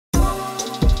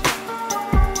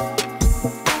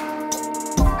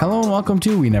welcome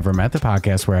to We Never Met, the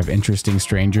podcast where I have interesting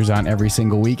strangers on every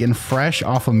single week and fresh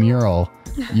off a mural.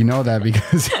 You know that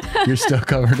because you're still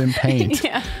covered in paint.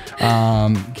 Yeah.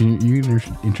 Can you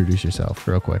introduce yourself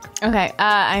real quick? Okay.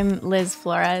 I'm Liz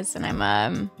Flores, and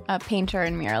I'm a painter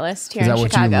and muralist here Is in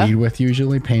that Chicago. what you lead with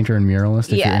usually? Painter and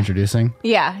muralist if you're introducing?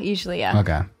 Yeah, usually, yeah.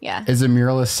 Okay. Yeah. Is a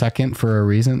muralist second for a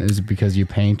reason? Is it because you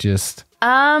paint just...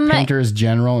 painter is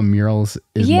general and murals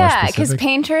is more specific? Yeah, because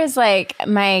painter is like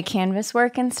my canvas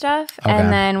work and stuff,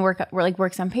 and then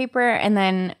works on paper, and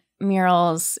then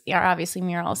murals are obviously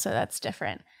murals, so that's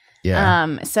different.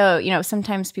 Yeah. So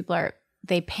sometimes people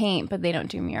they paint, but they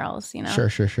don't do murals. Sure.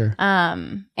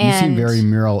 And you seem very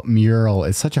mural.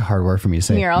 It's such a hard word for me to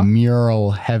say.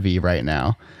 Mural heavy right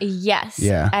now. Yes.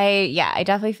 Yeah. I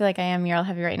definitely feel like I am mural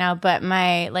heavy right now, but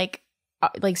my like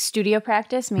studio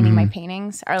practice, meaning my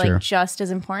paintings, are just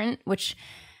as important, which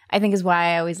I think is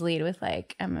why I always lead with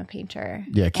I'm a painter.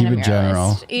 Yeah, keep it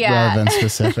general rather than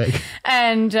specific.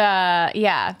 And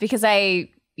because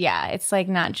it's like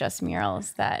not just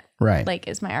murals that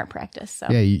is my art practice. So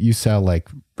yeah, you sell like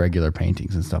regular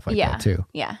paintings and stuff like that too.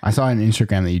 Yeah, I saw on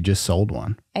Instagram that you just sold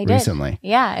one recently.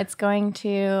 Yeah, it's going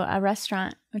to a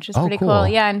restaurant, which is pretty cool.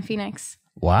 Yeah, in Phoenix.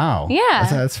 Wow. Yeah.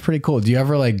 That's pretty cool. Do you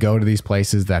ever go to these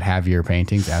places that have your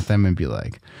paintings at them and be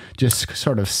like, just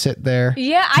sort of sit there?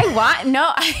 Yeah, I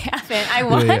haven't. I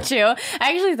want to.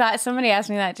 I actually thought somebody asked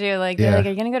me that too. They're like, are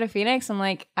you going to go to Phoenix? I'm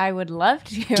like, I would love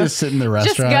to. Just sit in the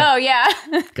restaurant? Just go, yeah.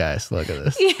 Guys, look at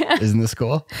this. Yeah. Isn't this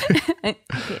cool? I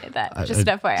hated that. Just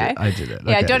FYI. I did it.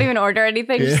 Yeah, okay. Don't even order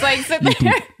anything. Just sit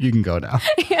there. You can go now.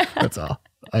 Yeah. That's all.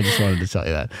 I just wanted to tell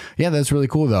you that. Yeah, that's really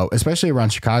cool though, especially around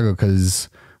Chicago, because...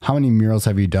 How many murals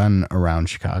have you done around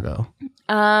Chicago?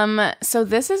 So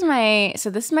this is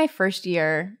my first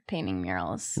year painting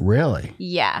murals. Really?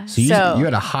 Yeah. So you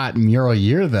had a hot mural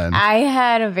year then. I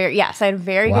had a very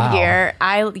good year.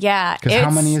 Because how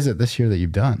many is it this year that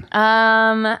you've done?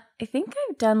 I think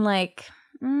I've done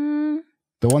the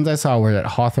ones I saw were at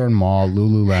Hawthorne Mall,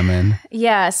 Lululemon.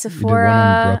 Yeah, Sephora. You did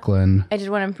one in Brooklyn. I did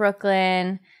one in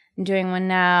Brooklyn. I'm doing one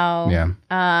now. Yeah.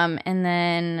 And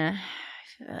then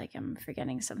I feel like I'm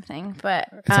forgetting something, but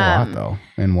it's a lot though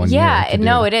in one year. Yeah,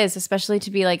 no, it is, especially to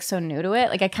be so new to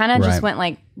it. I kind of just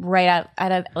went right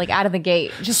out of the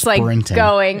gate, just sprinting.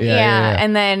 Going. Yeah.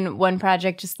 And then one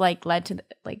project just led to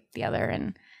the other,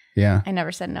 and I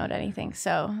never said no to anything.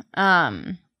 So,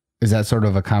 is that sort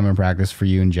of a common practice for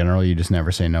you in general? You just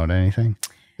never say no to anything?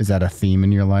 Is that a theme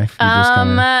in your life?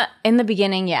 In the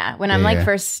beginning, yeah. When I'm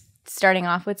first starting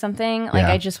off with something,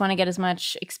 I just want to get as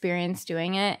much experience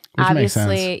doing it. Which obviously,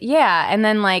 makes sense. Yeah. And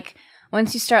then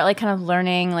once you start kind of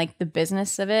learning the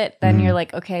business of it, then you're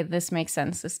okay, this makes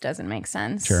sense, this doesn't make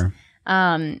sense. Sure.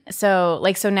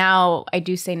 So now I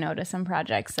do say no to some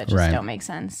projects that just don't make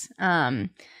sense.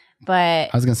 But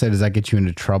I was gonna say, does that get you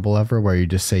into trouble ever, where you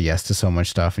just say yes to so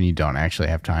much stuff and you don't actually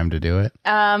have time to do it?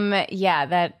 Yeah,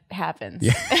 that happens.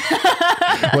 Yeah.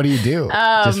 What do you do?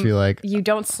 Just be like, you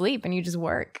don't sleep and you just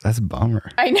work. That's a bummer.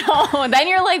 I know. Then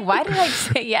you're like, why did I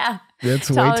say yeah? That's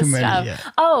way too many. Yeah.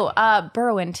 Oh,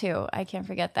 Berwyn too. I can't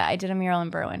forget that. I did a mural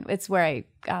in Berwyn. It's where I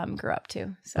grew up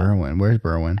too. So. Berwyn. Where's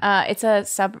Berwyn? It's a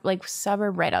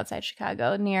suburb right outside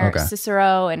Chicago, near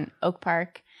Cicero and Oak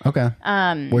Park. Okay.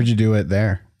 Where'd you do it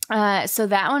there? So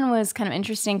that one was kind of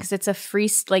interesting because it's a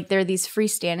there are these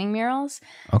freestanding murals.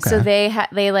 Okay. So they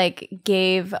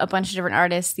gave a bunch of different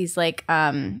artists these I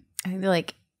think they're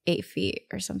 8 feet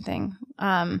or something.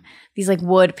 These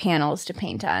wood panels to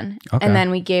paint on. Okay. And then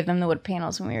we gave them the wood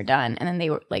panels when we were done, and then they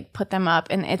were put them up,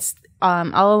 and it's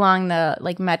all along the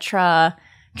Metra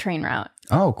train route.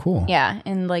 Oh, cool. Yeah,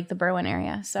 in the Berwyn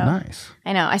area. So nice.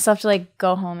 I know. I still have to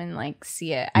go home and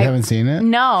see it. You haven't seen it?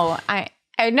 No, I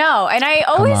know, and I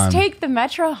always take the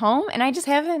Metro home, and I just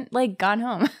haven't gone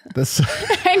home.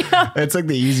 I know. It's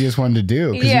the easiest one to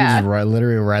do because you can just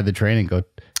literally ride the train and go.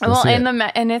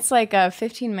 And it's a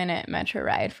 15-minute Metro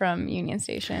ride from Union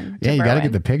Station. Yeah, you got to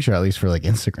get the picture at least for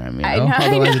Instagram. You know?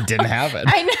 Otherwise, it didn't have it.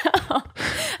 I know.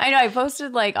 I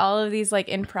posted all of these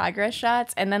in progress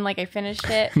shots, and then I finished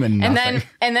it, and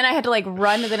then I had to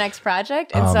run to the next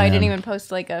project, and I didn't even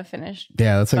post a finished.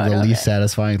 Yeah, that's the least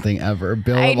satisfying thing ever.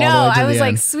 I know. I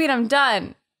was sweet, I'm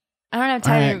done. I don't have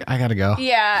time. I gotta go.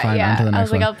 Yeah, Fine, yeah. I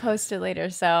was I'll post it later.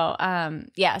 So,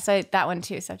 so that one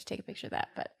too. So I have to take a picture of that.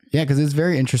 But yeah, because it's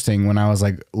very interesting. When I was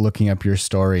looking up your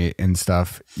story and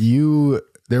stuff,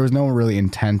 there was no really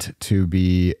intent to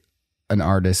be an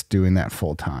artist doing that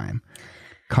full time,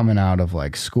 coming out of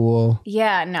school.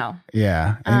 Yeah, no.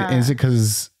 Yeah, and is it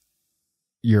because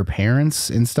your parents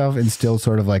and stuff instilled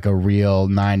sort of like a real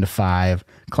 9 to 5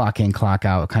 clock in, clock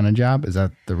out kind of job? Is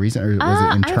that the reason, or was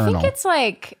it internal? I think it's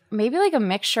like maybe like a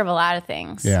mixture of a lot of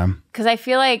things. Yeah. Because I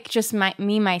feel like just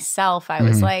myself, I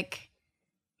was like,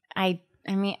 I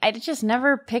mean, I just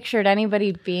never pictured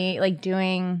anybody being like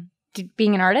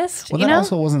being an artist. Well, that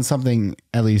also wasn't something,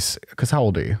 at least, because how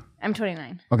old are you? I'm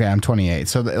 29. Okay, I'm 28.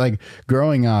 So like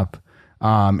growing up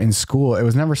in school, it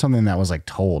was never something that was like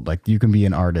told, like you can be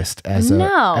an artist as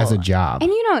a job.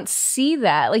 And you don't see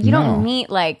that. Like you don't meet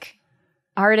like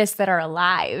artists that are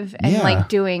alive and like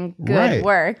doing good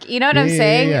work. You know what I'm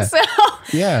saying?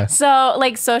 Yeah. So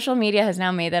like social media has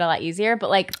now made that a lot easier, but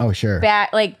like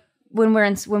back like when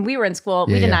we were in school,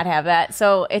 we did not have that.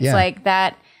 So it's like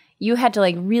that you had to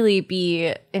like really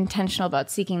be intentional about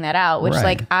seeking that out, which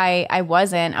like I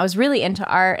wasn't. I was really into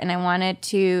art and I wanted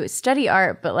to study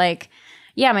art, but like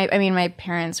my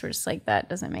parents were just like, that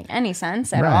doesn't make any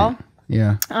sense at all.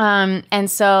 Yeah. And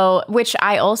so, which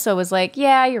I also was like,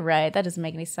 yeah, you're right. That doesn't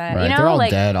make any sense. Right. You know, they're all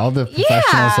like, dead. All the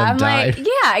professionals have died. Like,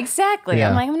 yeah, exactly. Yeah.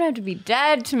 I'm like, I'm gonna have to be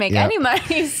dead to make any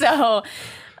money. So,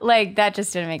 like, that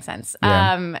just didn't make sense.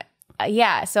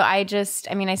 Yeah. So I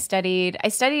studied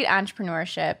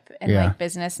entrepreneurship and like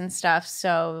business and stuff.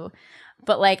 So,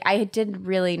 but like, I did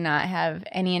really not have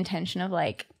any intention of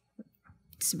like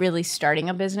really starting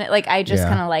a business. Like, I just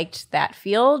kind of liked that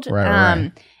field.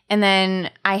 Right. And then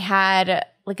I had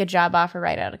like a job offer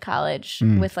right out of college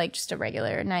with like just a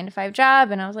regular 9 to 5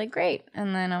 job. And I was like, great.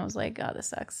 And then I was like, oh, this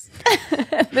sucks.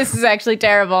 This is actually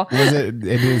terrible. It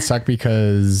did suck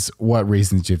because what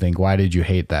reasons do you think? Why did you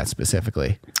hate that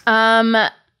specifically?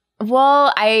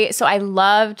 Well, I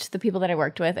loved the people that I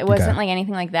worked with. It wasn't like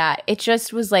anything like that. It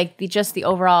just was like the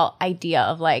overall idea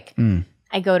of like,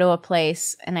 I go to a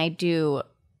place and I do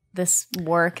this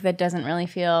work that doesn't really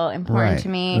feel important to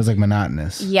me. It was like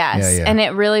monotonous. Yes. And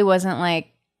it really wasn't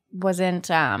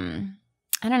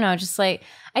I don't know, just like,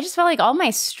 I just felt like all my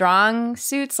strong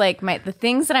suits, like the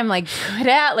things that I'm like good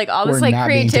at, like all this like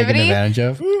creativity. Being taken advantage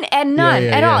of? And none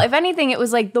at all. If anything, it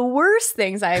was like the worst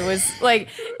things I was like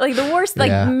the worst,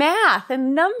 like math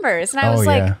and numbers. And I was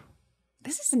like,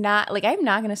 this is not, like, I'm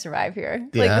not going to survive here.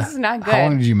 Like, this is not good. How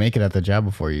long did you make it at the job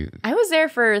before you? I was there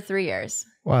for 3 years.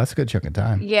 Wow, that's a good chunk of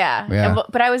time. Yeah.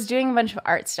 But I was doing a bunch of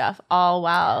art stuff all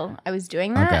while I was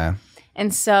doing that. Okay.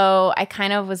 And so I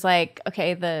kind of was like,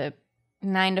 okay, the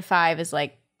 9 to 5 is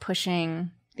like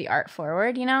pushing the art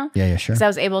forward, you know? Yeah, sure. Because I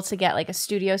was able to get like a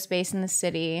studio space in the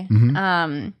city,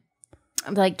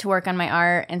 like to work on my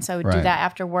art. And so I would do that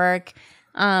after work.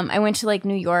 I went to like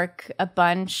New York a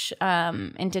bunch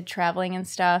and did traveling and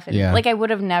stuff. And like I would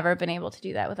have never been able to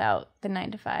do that without the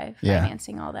 9 to 5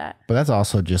 financing all that. But that's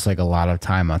also just like a lot of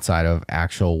time outside of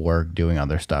actual work doing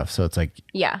other stuff. So it's like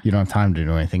you don't have time to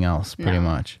do anything else pretty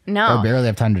much. No. Or barely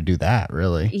have time to do that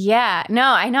really. Yeah. No,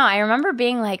 I know. I remember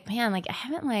being like, man, like I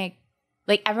haven't like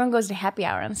everyone goes to happy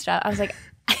hour and stuff. I was like,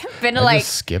 I've been to like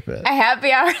skip it. A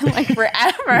happy hour like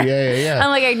forever. Yeah.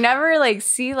 I'm like, I never like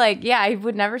see like, I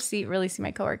would never really see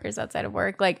my coworkers outside of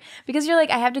work. Like, because you're like,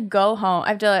 I have to go home. I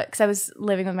have to, cause I was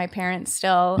living with my parents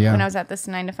still when I was at this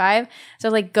 9 to 5. So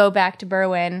like go back to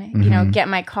Berwyn, you know, get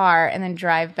my car and then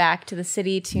drive back to the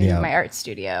city to my art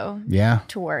studio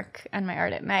to work on my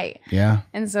art at night. Yeah.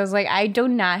 And so I was like, I do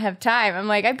not have time. I'm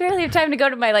like, I barely have time to go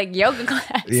to my like yoga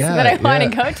class that I want to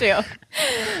go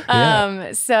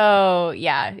to. So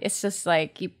it's just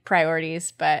like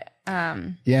priorities, but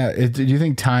do you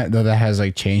think time though that has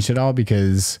like changed at all?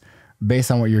 Because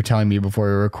based on what you were telling me before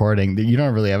we were recording, that you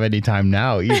don't really have any time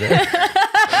now either.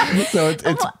 So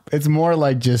it's more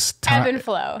like just time, ebb and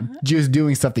flow, just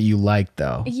doing stuff that you like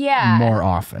though. Yeah, more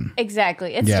often.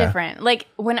 Exactly, it's different. Like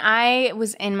when I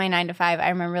was in my 9 to 5, I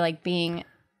remember like being.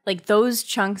 Like those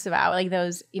chunks of hours, like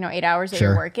those, 8 hours that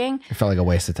you're working. It felt like a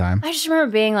waste of time. I just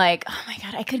remember being like, oh my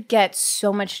God, I could get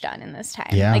so much done in this time.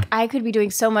 Yeah. Like I could be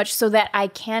doing so much so that I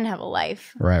can have a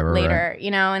life later,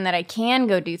 and that I can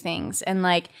go do things. And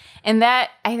that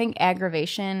I think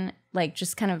aggravation like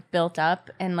just kind of built up.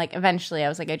 And like eventually I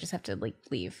was like, I just have to like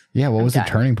leave. Yeah. What was the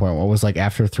turning point? What was like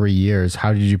after 3 years,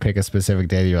 how did you pick a specific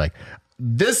day that you're like,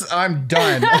 I'm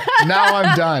done. Now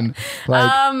I'm done.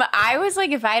 Like, I was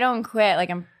like, if I don't quit,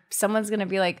 like someone's gonna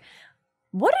be like,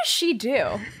 what does she do?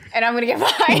 And I'm gonna get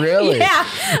fired. Really? Yeah.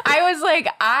 I was like,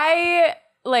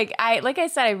 like I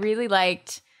said, I really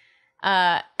liked,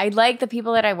 I liked the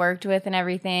people that I worked with and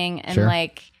everything. And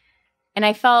and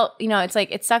I felt, it's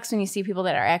like, it sucks when you see people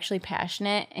that are actually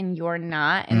passionate and you're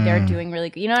not, and they're doing really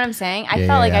good. You know what I'm saying? I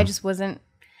felt like I just wasn't,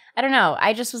 I don't know.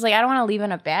 I just was like, I don't want to leave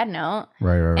on a bad note.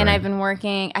 Right. And I've been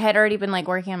working. I had already been like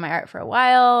working on my art for a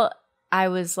while. I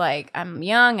was like, I'm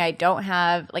young. I don't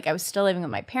have, like, I was still living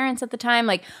with my parents at the time.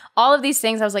 Like, all of these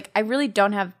things, I was like, I really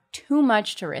don't have too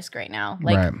much to risk right now.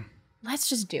 Like, let's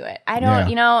just do it. I don't,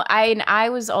 you know, I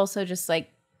was also just like,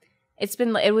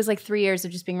 it was like 3 years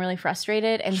of just being really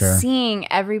frustrated and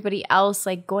seeing everybody else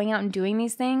like going out and doing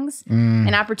these things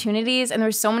and opportunities. And there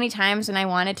were so many times when I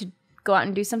wanted to go out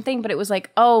and do something, but it was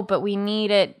like, oh, but we need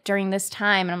it during this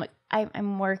time. And I'm like,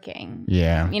 I'm working.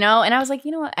 Yeah. You know? And I was like,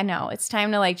 you know what? I know it's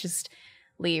time to like just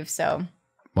leave. So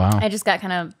I just got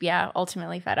kind of,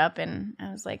 ultimately fed up. And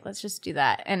I was like, let's just do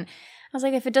that. And I was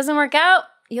like, if it doesn't work out,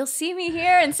 you'll see me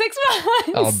here in 6 months.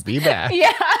 I'll be back.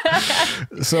 Yeah.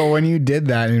 So when you did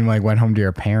that and like went home to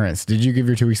your parents, did you give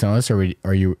your 2 weeks notice, or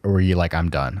were you like, I'm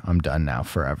done now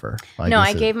forever? Like, no,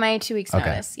 I gave my 2 weeks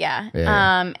notice. Yeah.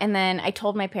 And then I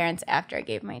told my parents after I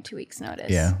gave my 2 weeks notice.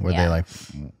 Yeah. Were they like,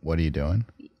 what are you doing?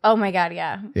 Oh my God,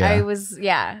 yeah. I was,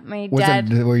 my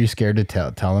dad. Were you scared to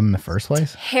tell them in the first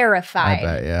place? Terrified. I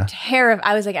bet, yeah. Terrified.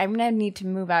 I was like, I'm going to need to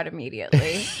move out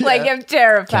immediately. Like, I'm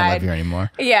terrified. Can't live here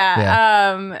anymore.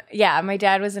 Yeah. My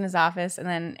dad was in his office, and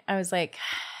then I was like,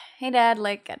 hey, Dad,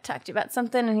 like, I talked to you about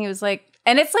something. And he was like,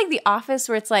 and it's like the office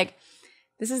where it's like,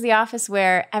 this is the office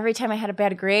where every time I had a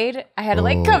bad grade, I had to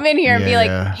like come in here and be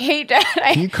like, hey, Dad.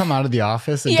 Can you come out of the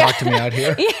office and talk to me out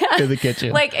here to the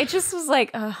kitchen? Like, it just was like,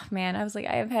 oh, man. I was like,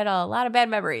 I have had a lot of bad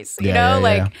memories, you know,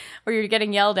 like where you're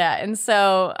getting yelled at. And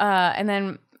so, and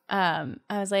then I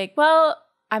was like, well,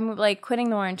 I'm like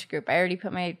quitting the Orange Group. I already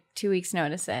put my 2 weeks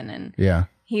notice in. And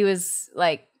he was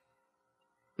like,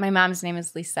 my mom's name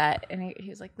is Lisette. And he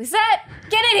was like, Lisette,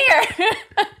 get in here.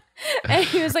 And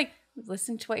he was like,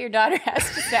 listen to what your daughter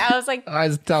has to say. I was like, I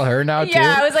just tell her now too.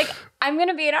 Yeah, I was like, I'm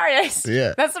gonna be an artist.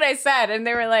 Yeah, that's what I said, and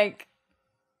they were like,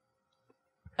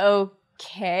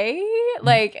 okay,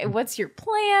 like, what's your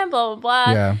plan? Blah blah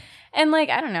blah. Yeah, and like,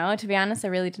 I don't know. To be honest, I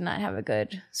really did not have a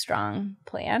good, strong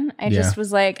plan. I just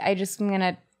was like, I just am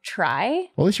gonna try.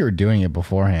 Well, at least you were doing it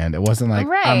beforehand. It wasn't like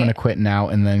I'm gonna quit now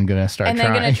and then gonna start and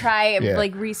then gonna try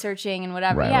like researching and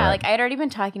whatever. Right. Like I had already been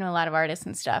talking to a lot of artists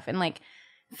and stuff, and like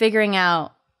figuring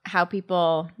out how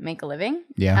people make a living,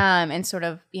 and sort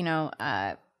of, you know,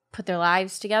 put their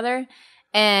lives together.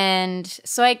 And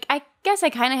so I guess I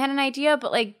kind of had an idea,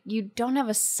 but like you don't have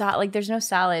there's no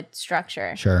solid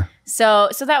structure. Sure. So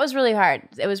that was really hard.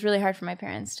 It was really hard for my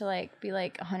parents to like be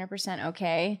like 100%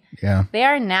 okay. Yeah. They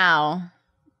are now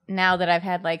that I've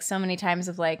had like so many times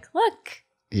of like, look,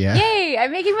 yay,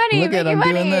 I'm making money. Look at I'm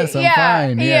doing this. I'm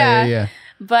fine. Yeah.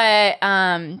 But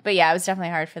yeah, it was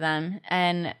definitely hard for them.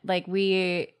 And like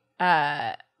my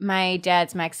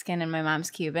dad's Mexican and my mom's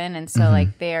Cuban. And so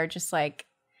like, they are just like,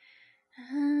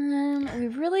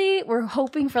 we're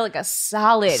hoping for like a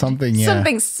solid,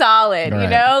 something solid, right. You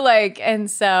know, like,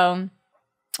 and so,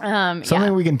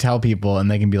 something we can tell people and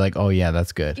they can be like, oh yeah,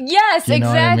 that's good. Yes, you know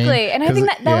exactly. What I mean? And I think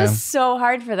that was so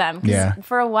hard for them. Cause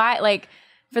for a while, like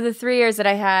for the 3 years that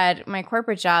I had my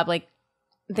corporate job, like,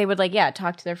 they would like,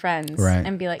 talk to their friends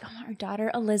and be like, oh, our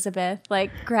daughter, Elizabeth,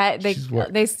 like, they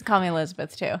call me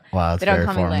Elizabeth too. Wow. They don't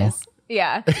call formal. me Liz.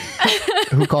 Yeah.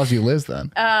 Who calls you Liz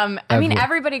then? I mean,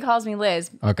 everybody calls me Liz.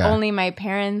 Okay. Only my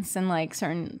parents and like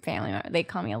certain family members, they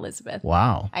call me Elizabeth.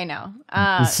 Wow. I know.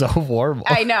 It's so horrible.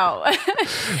 I know.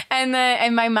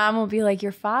 and my mom will be like,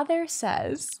 your father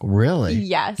says. Really?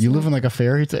 Yes. You live in like a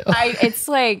fairy tale. It's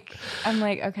like, I'm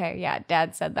like, okay, yeah,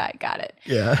 Dad said that. Got it.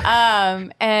 Yeah.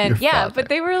 And but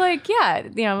they were like,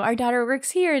 you know, our daughter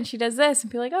works here and she does this,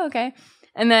 and be like, oh, okay.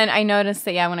 And then I noticed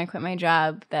that, when I quit my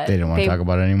job, that they didn't want to talk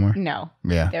about it anymore. No.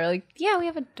 Yeah. They were like, yeah, we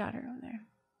have a daughter over there.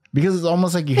 Because it's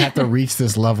almost like you have to reach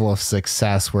this level of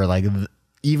success where like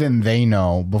even they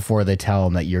know before they tell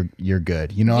them that you're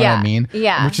good. You know what I mean?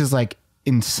 Yeah. Which is like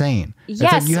insane. Yes.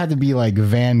 It's like you had to be like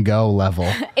Van Gogh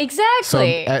level. Exactly.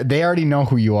 So they already know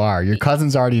who you are. Your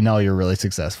cousins already know you're really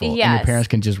successful. Yes. And your parents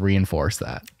can just reinforce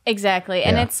that. Exactly.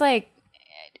 And it's like,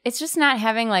 it's just not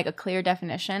having like a clear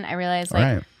definition. I realize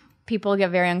like people get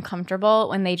very uncomfortable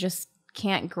when they just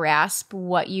can't grasp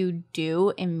what you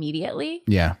do immediately.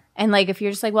 Yeah. And like, if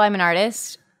you're just like, well, I'm an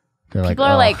artist. People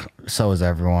are like, so is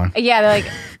everyone. Yeah. They're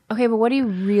like, okay, but what do you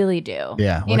really do?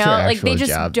 Yeah. You know, like they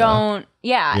just don't.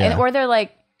 Yeah. And, or they're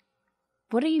like,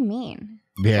 what do you mean?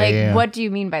 Yeah. Like, what do you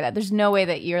mean by that? There's no way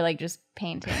that you're like just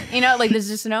painting, you know, like there's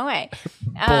just no way.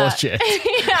 Bullshit.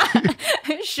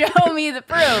 Show me the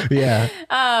proof. Yeah.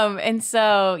 And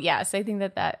so, so I think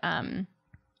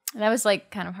that was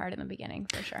like kind of hard in the beginning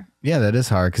for sure. Yeah, that is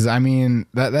hard. Cause I mean,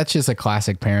 that's just a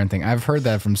classic parent thing. I've heard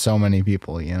that from so many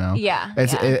people, you know? Yeah.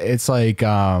 It's like,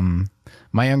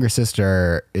 my younger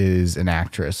sister is an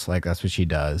actress. Like that's what she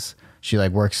does. She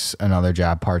like works another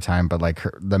job part-time, but like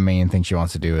the main thing she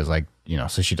wants to do is like, you know,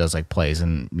 so she does like plays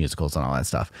and musicals and all that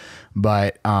stuff.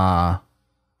 But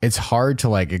it's hard to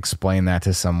like explain that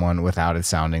to someone without it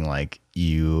sounding like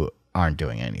you aren't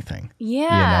doing anything. Yeah. You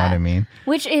know what I mean?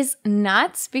 Which is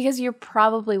nuts because you're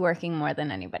probably working more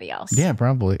than anybody else. Yeah,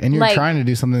 probably. And you're like, trying to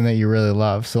do something that you really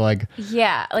love. So like,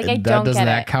 yeah, like I don't get it. Doesn't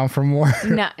that count for more?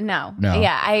 No.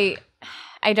 Yeah,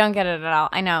 I don't get it at all.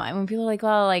 I know. And when people are like,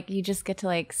 well, like you just get to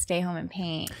like stay home and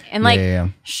paint. And like,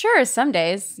 sure, some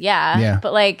days, yeah.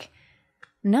 But like,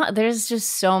 no, there's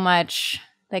just so much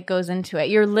that goes into it.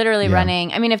 You're literally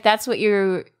running. I mean, if that's what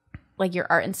you're like your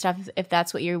art and stuff, if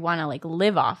that's what you want to like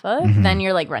live off of, then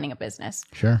you're like running a business.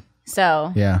 Sure.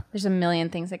 So there's a million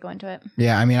things that go into it.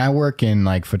 Yeah. I mean, I work in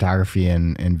like photography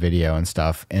and video and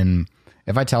stuff. And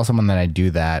if I tell someone that I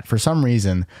do that, for some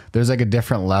reason, there's like a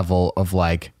different level of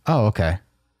like, oh, okay.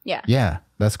 Yeah. Yeah.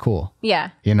 That's cool.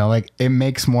 Yeah. You know, like it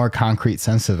makes more concrete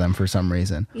sense to them for some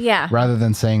reason. Yeah. Rather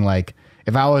than saying like,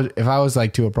 if I was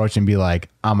like to approach and be like,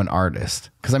 I'm an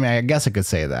artist. Because I mean, I guess I could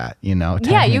say that, you know.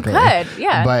 Yeah, you could.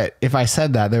 Yeah. But if I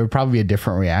said that, there would probably be a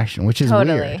different reaction, which is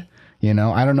weird. You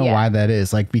know, I don't know why that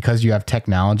is. Like because you have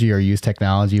technology or use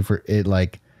technology for it,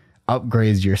 like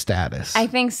upgrades your status. I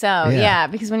think so. Yeah.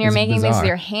 Because when you're making things with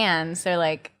your hands, they're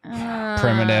like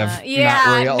primitive. Yeah.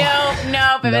 Not real.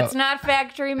 No. If it's not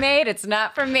factory made, it's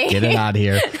not for me. Get it out of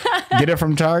here. Get it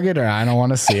from Target, or I don't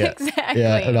want to see it. Exactly.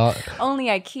 Yeah. Only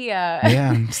IKEA.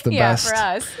 Yeah, it's the best for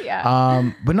us.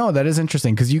 Yeah. But no, that is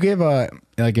interesting because you gave an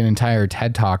entire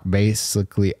TED talk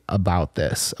basically about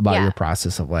this, about your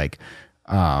process of like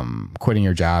quitting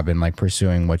your job and like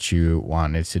pursuing what you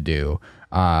wanted to do.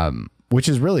 Which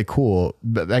is really cool.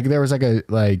 But like there was there's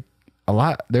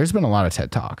been a lot of TED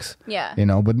Talks. Yeah. You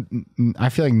know, but I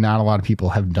feel like not a lot of people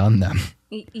have done them.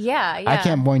 Yeah. I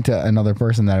can't point to another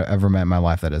person that I've ever met in my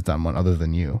life that has done one other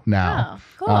than you now.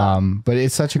 Oh, cool. But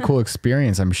it's such a cool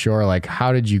experience, I'm sure. Like,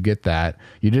 how did you get that?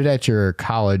 You did it at your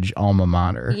college alma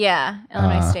mater. Yeah.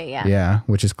 Illinois State. Yeah. Yeah.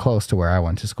 Which is close to where I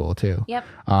went to school too. Yep.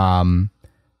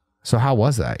 So how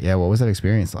was that? Yeah. What was that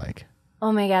experience like?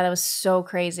 Oh my God, that was so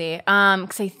crazy.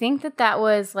 Because I think that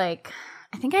was like,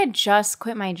 I think I had just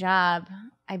quit my job,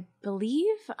 I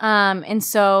believe. And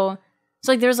so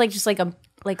like there was like just like a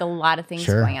lot of things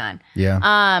going on. Yeah.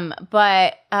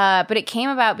 But it came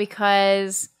about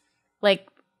because like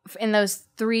in those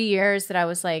 3 years that I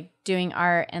was like doing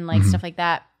art and like stuff like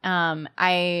that,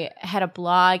 I had a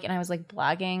blog and I was like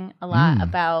blogging a lot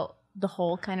about the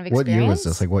whole kind of experience. What year was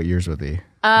this? Like what years were the?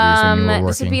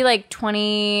 This would be like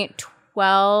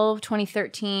 2012,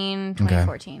 2013,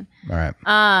 2014. Okay. All right.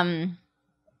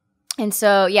 And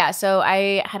so, so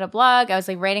I had a blog. I was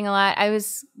like writing a lot. I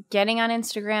was getting on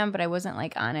Instagram, but I wasn't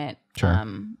like on it,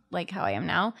 like how I am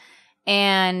now.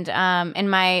 And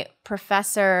my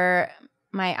professor,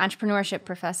 my entrepreneurship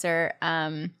professor,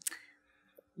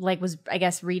 like was, I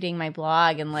guess, reading my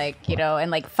blog and like, you know,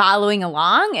 and like following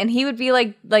along. And he would be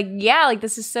like, yeah, like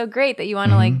this is so great that you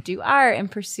want to like do art and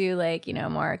pursue like, you know,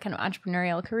 more kind of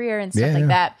entrepreneurial career and stuff like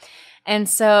that. And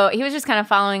so he was just kind of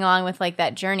following along with like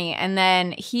that journey. And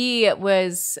then he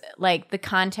was like the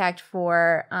contact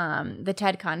for the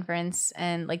TED conference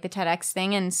and like the TEDx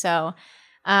thing. And so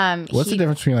what's the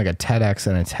difference between like a TEDx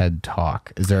and a TED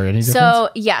Talk? Is there any difference? So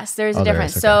yes, there's a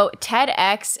difference. So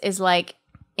TEDx is like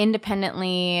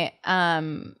independently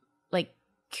like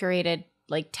curated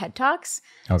like TED Talks.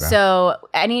 Okay. So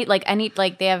any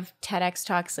they have TEDx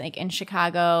talks like in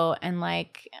Chicago and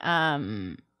like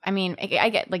I mean,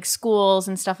 I get like schools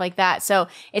and stuff like that. So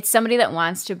it's somebody that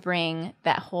wants to bring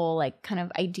that whole like kind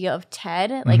of idea of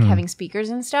TED, like having speakers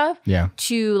and stuff,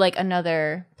 to like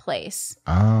another place.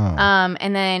 Oh.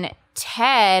 And then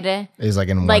TED is like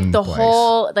in like one the place.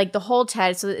 whole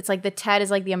TED. So it's like the TED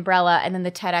is like the umbrella, and then the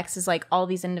TEDx is like all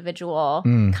these individual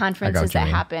conferences that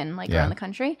happen like around the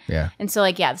country. Yeah. And so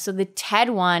like so the TED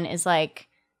one is like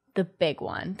the big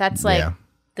one. That's like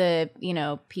the, you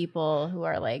know, people who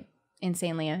are like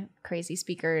insanely crazy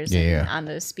speakers on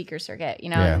the speaker circuit, you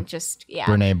know, and just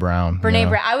Brene Brown. Brown.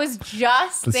 I was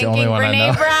just thinking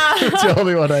Brene Brown. It's the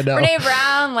only one I know. Brene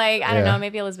Brown, like I don't know,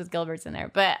 maybe Elizabeth Gilbert's in there,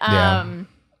 but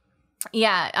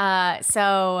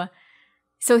so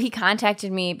he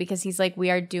contacted me because he's like, we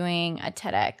are doing a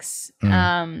TEDx,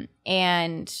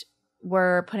 and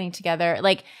we're putting together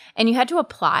like, and you had to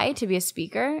apply to be a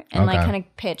speaker and like kind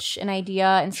of pitch an idea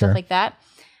and stuff like that.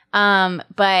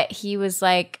 But he was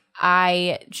like,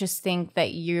 I just think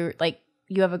that you're like,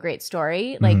 you have a great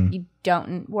story. Like you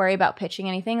don't worry about pitching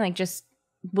anything. Like just,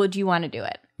 would you want to do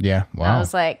it? Yeah. Wow. And I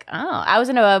was like, oh, I was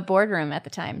in a boardroom at the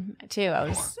time too. I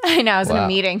was in a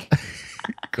meeting.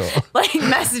 Cool. Like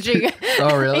messaging.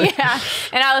 Oh, really? Yeah.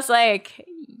 And I was like,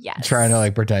 yes. Trying to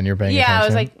like pretend you're paying attention. Yeah. I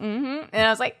was like, And I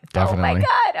was like, Definitely. oh my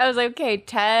God. I was like, okay,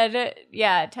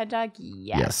 TED Talk.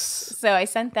 Yes. So I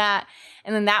sent that.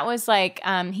 And then that was like,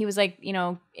 he was like,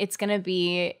 it's going to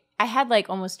be, I had like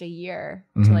almost a year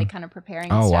to like kind of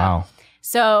preparing and stuff. Wow.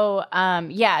 So,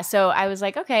 so I was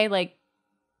like, okay, like,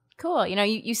 cool.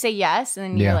 You say yes, and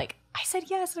then you're like, I said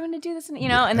yes, I'm going to do this. And,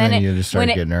 and then you just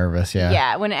started to get nervous. Yeah.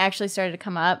 Yeah. When it actually started to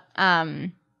come up,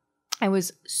 I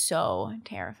was so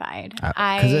terrified.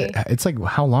 Because it's like,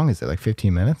 how long is it? Like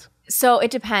 15 minutes? So it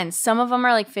depends. Some of them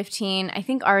are like 15. I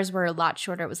think ours were a lot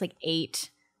shorter. It was like 8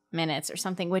 minutes or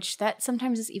something, which that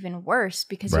sometimes is even worse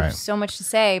because you have so much to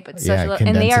say, but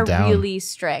and they are really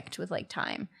strict with like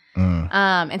time.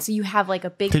 And so you have like a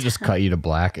big, they just cut you to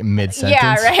black in mid sentence.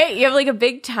 Yeah, right. You have like a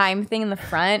big time thing in the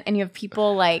front, and you have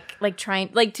people like trying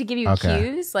like to give you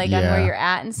cues like on where you're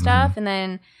at and stuff, and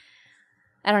then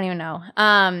I don't even know.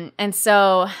 And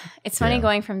so it's funny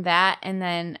going from that, and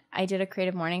then I did a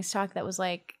creative mornings talk that was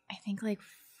like I think like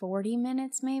 40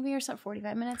 minutes maybe or something,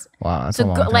 45 minutes. Wow, that's a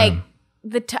long time. Like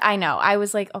I know. I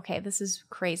was like, okay, this is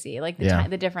crazy. Like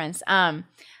the difference.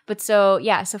 But so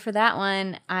for that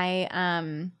one,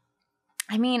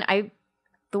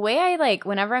 the way I like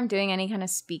whenever I'm doing any kind of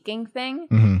speaking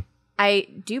thing, I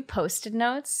do Post-it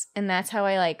notes, and that's how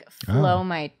I like flow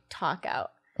my talk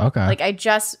out. Okay. Like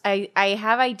I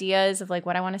have ideas of like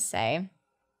what I want to say,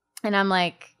 and I'm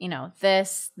like,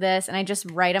 this, and I just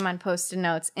write them on Post-it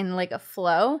notes in like a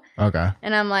flow. Okay.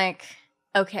 And I'm like,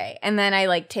 okay. And then I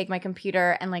like take my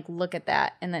computer and like look at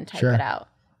that and then type it out.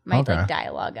 My like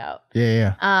dialogue out.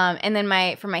 Yeah. And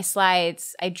then for my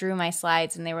slides, I drew my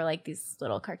slides, and they were like these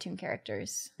little cartoon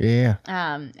characters. Yeah.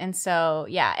 And so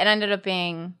it ended up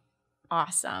being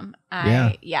awesome.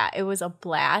 It was a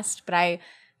blast, but I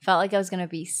felt like I was gonna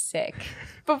be sick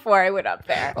before I went up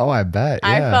there. Oh, I bet. Yeah.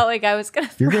 I felt like I was gonna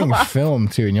throw You're getting up.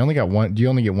 filmed too, and you only got one. Do you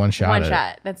only get one shot? One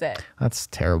shot. That's it. That's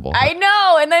terrible. I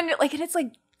know. And then like it's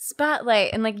like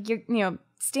spotlight, and like you're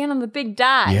stand on the big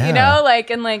dot.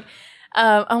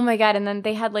 Oh my God. And then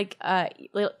they had like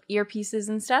little earpieces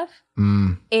and stuff.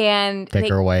 And take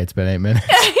her away. It's been 8 minutes.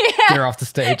 Get her off the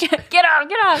stage. Get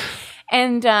off.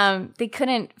 And they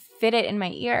couldn't fit it in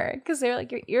my ear because they were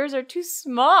like, your ears are too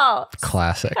small.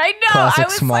 Classic. I know. Classic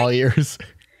small ears.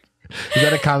 Is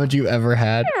that a comment you ever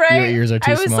had? Right? Your ears are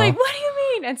too small. I was like, what do you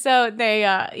mean? And so they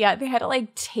had to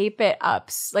like tape it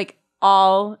up like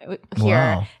all here.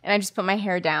 Wow. And I just put my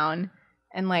hair down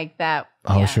and like that.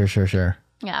 Oh, sure.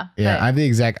 Yeah. I have the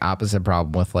exact opposite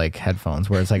problem with like headphones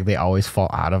where it's like they always fall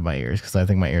out of my ears because I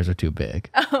think my ears are too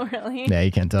big. Oh, really? Yeah,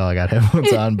 you can't tell I got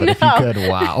headphones on, but if you could,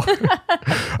 wow.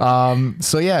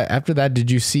 So after that,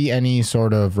 did you see any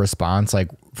sort of response like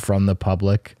from the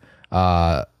public?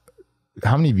 How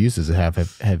many views does it have?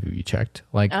 Have you checked?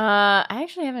 Like, I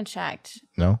actually haven't checked.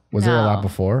 No? Was there a lot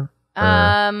before? You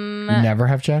never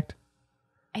have checked?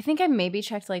 I think I maybe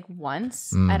checked like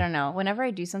once. I don't know. Whenever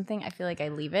I do something, I feel like I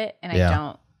leave it and I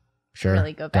don't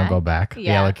really go back. Don't go back.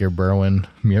 Yeah, like your Berwyn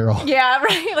mural. Yeah,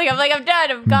 right. Like I'm done.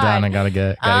 I'm done. I gotta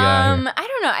get out of here. I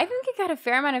don't know. I think it got a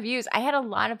fair amount of views. I had a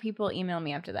lot of people email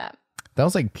me after that. That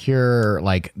was like pure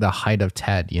like the height of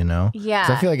TED, Yeah.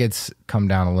 So I feel like it's come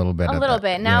down a little bit. A little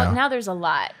bit. Now there's a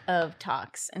lot of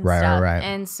talks and stuff. Right.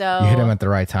 And so you hit them at the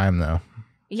right time though.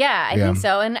 Yeah, I think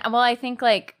so. And I think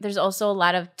like there's also a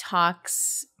lot of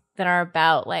talks that are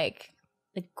about like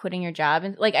quitting your job.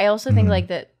 And like I also think like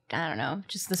that, I don't know,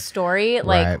 just the story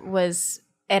like was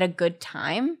at a good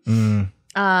time.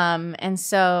 And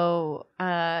so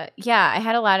I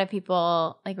had a lot of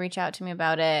people like reach out to me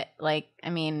about it. Like, I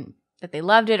mean, that they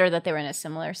loved it or that they were in a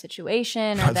similar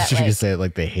situation or that you could say it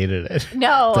like they hated it.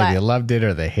 No. Like they loved it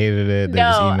or they hated it. They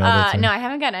just emailed it to me. No, I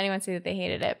haven't gotten anyone say that they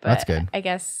hated it, but that's good. I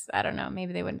guess, I don't know,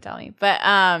 maybe they wouldn't tell me. But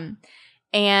and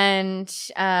then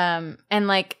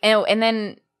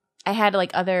I had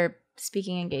like other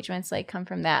speaking engagements like come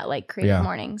from that, like creative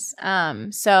mornings.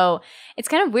 So it's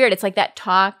kind of weird. It's like that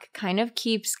talk kind of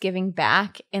keeps giving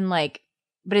back and like,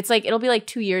 but it's like, it'll be like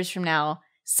 2 years from now,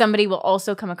 somebody will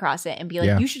also come across it and be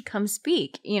like, you should come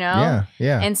speak, Yeah.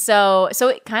 And so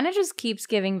it kind of just keeps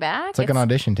giving back. It's like an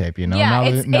audition tape, now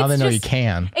they know you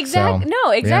can. Exactly. So,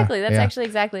 no, exactly. That's actually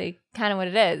exactly kind of what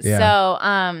it is. So,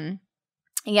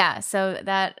 so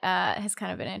that has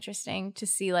kind of been interesting to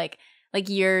see like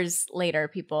years later,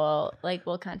 people like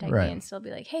will contact me and still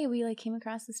be like, hey, we like came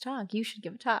across this talk. You should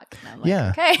give a talk. And I'm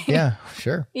like, okay. Yeah,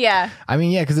 sure. Yeah. I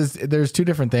mean, because there's two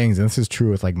different things. And this is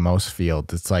true with like most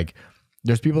fields. It's like,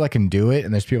 there's people that can do it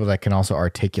and there's people that can also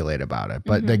articulate about it.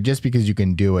 But like just because you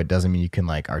can do it doesn't mean you can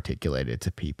like articulate it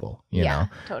to people, you know?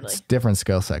 Totally. It's a different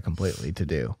skill set completely to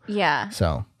do. Yeah.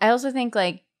 So I also think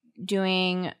like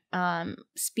doing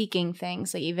speaking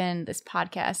things, like even this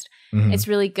podcast, it's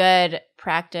really good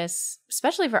practice,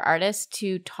 especially for artists,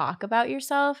 to talk about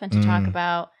yourself and to talk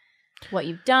about what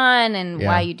you've done and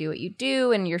why you do what you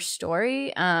do and your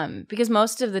story. Because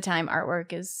most of the time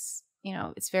artwork is,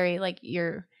 it's very like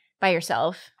you're by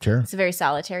yourself. Sure. It's a very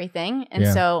solitary thing. And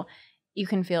so you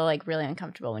can feel like really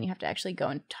uncomfortable when you have to actually go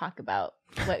and talk about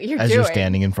what you're doing. As you're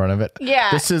standing in front of it.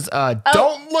 Yeah. This is,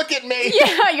 don't look at me.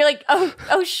 Yeah. You're like,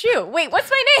 oh, shoot. Wait,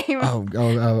 what's my name?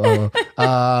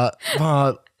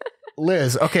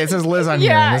 Liz. Okay. It says Liz on here.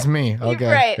 That's me.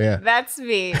 Okay. Right. Yeah. That's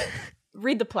me.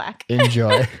 Read the plaque.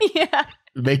 Enjoy. Yeah.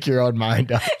 Make your own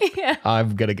mind up. Yeah.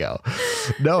 I'm going to go.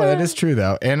 No, that is true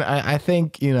though. And I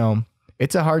think,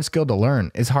 it's a hard skill to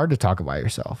learn. It's hard to talk about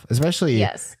yourself, especially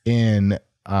in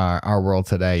our world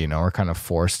today. We're kind of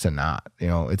forced to not.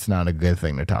 It's not a good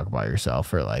thing to talk about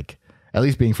yourself, or like at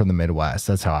least being from the Midwest.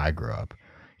 That's how I grew up.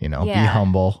 Be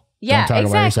humble. Yeah, don't talk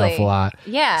about yourself a lot.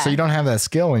 Yeah. So you don't have that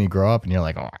skill when you grow up, and you're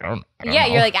like, oh, I don't yeah,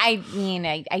 know. you're like, I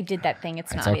did that thing.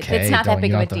 It's not okay. It's not that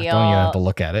big of a deal. Don't even have to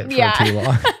look at it for too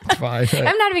long. It's fine.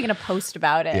 I'm not even gonna post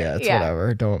about it. Yeah, it's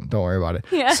whatever. Don't worry about it.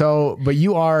 Yeah. So, but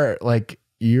you are like,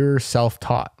 you're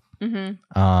self-taught.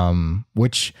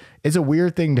 Which is a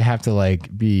weird thing to have to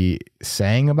like be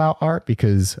saying about art,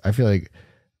 because I feel like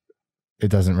it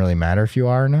doesn't really matter if you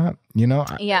are or not,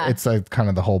 Yeah. It's like kind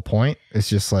of the whole point. It's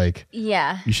just like,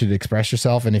 you should express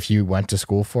yourself. And if you went to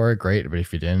school for it, great. But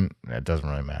if you didn't, it doesn't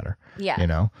really matter. Yeah.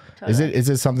 Totally. Is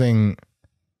it something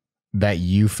that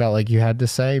you felt like you had to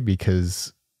say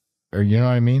because, or you know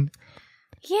what I mean?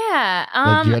 Yeah.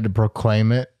 Like you had to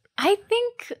proclaim it. I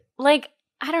think like,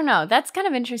 I don't know. That's kind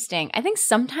of interesting. I think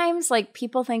sometimes like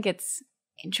people think it's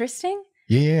interesting.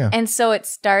 Yeah. And so it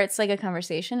starts like a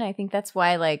conversation. I think that's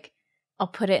why like I'll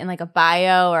put it in like a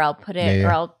bio, or I'll put it,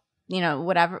 or I'll,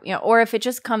 whatever, or if it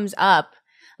just comes up,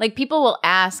 like people will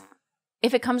ask,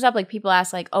 if it comes up, like people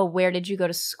ask like, oh, where did you go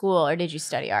to school, or did you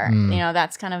study art?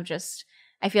 That's kind of just,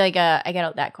 I feel like I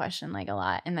get that question like a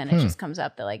lot. And then it just comes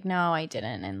up that like, no, I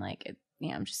didn't. And like,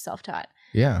 I'm just self-taught.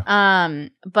 Yeah.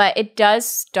 But it does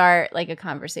start like a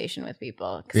conversation with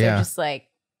people, because they're just like,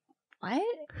 what?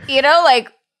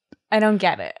 Like, I don't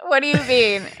get it. What do you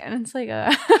mean? And it's like,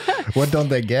 what don't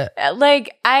they get?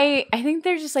 Like, I think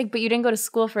they're just like, but you didn't go to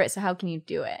school for it, so how can you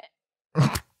do it?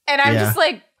 And I'm just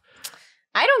like,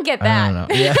 I don't get that. I don't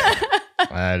know. Yeah.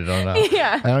 I don't know.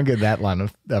 Yeah. I don't get that line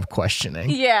of questioning.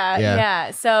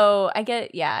 Yeah. So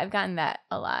I've gotten that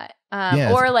a lot.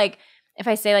 Or like, if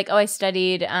I say like, oh, I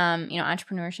studied,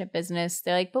 entrepreneurship business,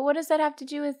 they're like, but what does that have to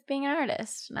do with being an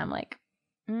artist? And I'm like,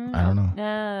 I don't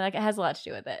know. Like it has a lot to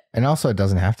do with it. And also, it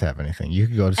doesn't have to have anything. You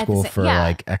could go to school for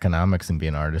like economics and be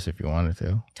an artist if you wanted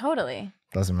to. Totally.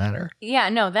 Doesn't matter. Yeah,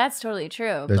 no, that's totally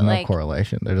true. There's no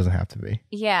correlation. There doesn't have to be.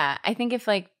 Yeah, I think if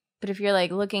you're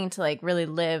like looking to like really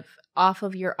live off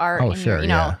of your art, and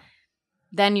sure,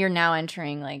 then you're now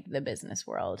entering like the business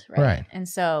world, right? Right. And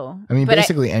so, I mean,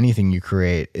 basically anything you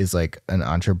create is like an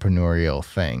entrepreneurial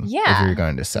thing. Yeah. If you're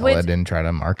going to sell it and try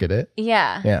to market it.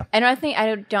 Yeah. Yeah. And I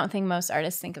don't think most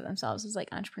artists think of themselves as like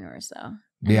entrepreneurs though.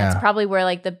 And that's probably where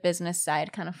like the business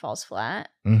side kind of falls flat.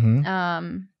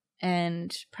 And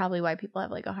probably why people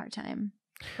have like a hard time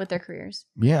with their careers.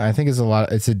 Yeah. I think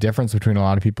it's a difference between a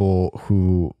lot of people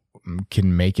who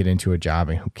can make it into a job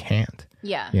and who can't.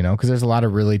 Yeah. Because there's a lot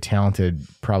of really talented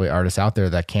probably artists out there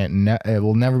that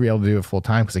will never be able to do it full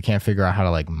time because they can't figure out how to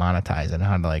like monetize it and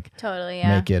how to like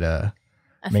make it a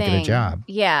job.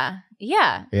 Yeah.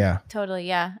 Yeah. Totally.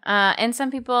 Yeah. And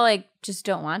some people like just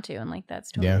don't want to, and like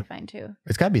that's totally fine too.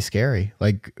 It's gotta be scary.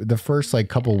 Like the first like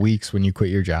couple weeks when you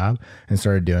quit your job and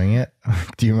started doing it,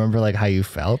 do you remember like how you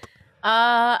felt?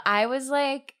 I was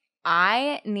like,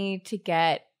 I need to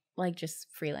get like just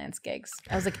freelance gigs.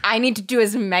 I was like, I need to do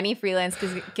as many freelance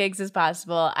gigs as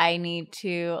possible. I need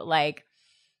to like,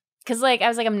 because like I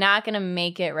was like, I'm not gonna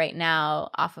make it right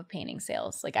now off of painting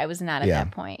sales. Like I was not at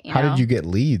that point. How did you get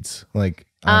leads? Like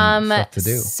stuff to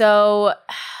do. So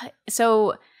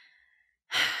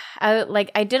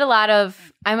I did a lot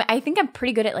of. I think I'm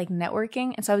pretty good at like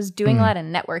networking, and so I was doing a lot of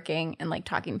networking and like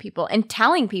talking to people and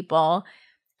telling people,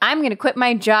 I'm going to quit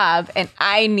my job and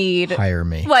I need hire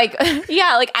me. Like,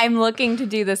 like I'm looking to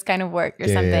do this kind of work or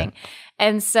something. Yeah.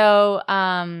 And so,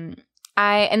 I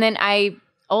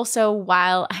also,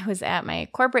 while I was at my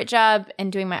corporate job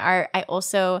and doing my art, I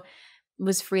also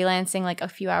was freelancing like a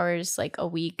few hours, like a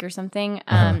week or something,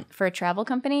 for a travel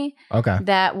company. Okay.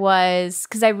 That was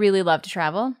because I really love to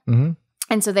travel. Mm-hmm.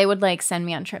 And so they would like send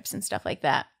me on trips and stuff like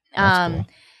that. That's cool.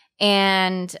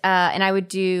 And I would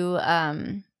do,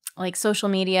 like social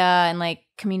media and like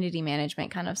community management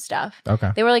kind of stuff.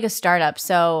 Okay. They were like a startup.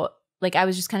 So like I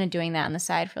was just kind of doing that on the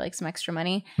side for like some extra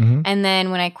money. Mm-hmm. And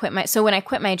then when I quit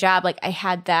my job, like I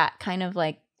had that kind of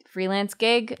like freelance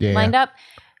gig lined up.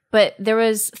 But there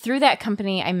was, through that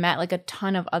company, I met like a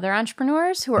ton of other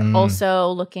entrepreneurs who were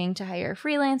also looking to hire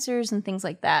freelancers and things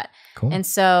like that. Cool. And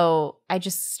so I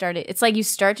just started, it's like you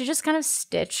start to just kind of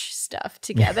stitch stuff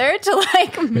together to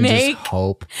like make just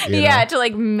hope. to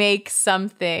like make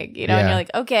something, you know, and you're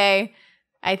like, okay,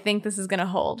 I think this is going to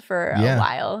hold for a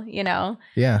while, you know?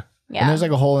 Yeah. And there's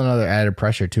like a whole another added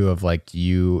pressure too of like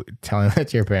you telling that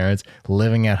to your parents,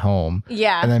 living at home.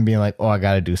 Yeah. And then being like, oh, I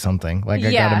got to do something. Like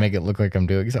I got to make it look like I'm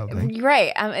doing something.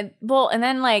 Right. Well, and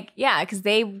then like, because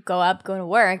they go to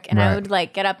work and I would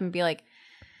like get up and be like,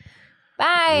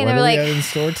 bye. And what they were like, in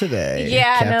store today?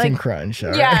 Yeah. Captain like, Crunch.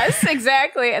 Right. Yes,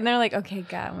 exactly. And they're like, okay,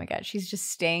 God, oh my God, she's just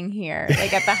staying here,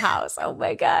 like at the house. Oh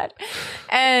my God.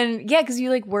 And because you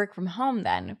like work from home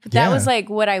then. But that was like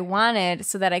what I wanted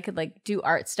so that I could like do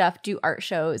art stuff, do art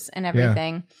shows and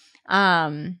everything.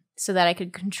 So that I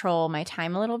could control my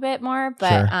time a little bit more.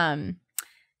 But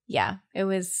it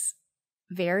was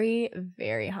very,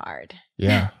 very hard.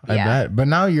 Yeah, I bet. But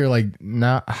now you're like,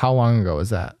 how long ago was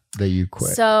that you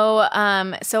quit? So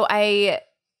I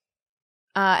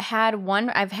I've had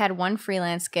one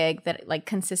freelance gig that like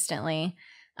consistently,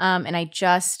 and I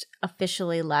just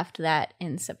officially left that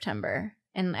in September,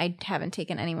 and I haven't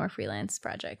taken any more freelance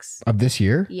projects. Of this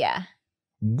year? Yeah.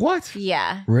 What?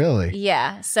 Yeah. Really?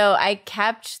 Yeah. So I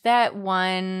kept that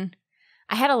one.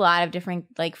 I had a lot of different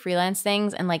like freelance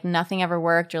things and like nothing ever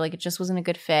worked or like it just wasn't a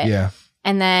good fit. Yeah.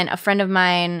 And then a friend of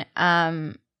mine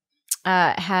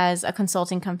has a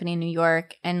consulting company in New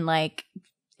York and like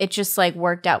it just like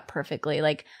worked out perfectly.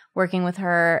 Like working with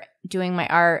her, doing my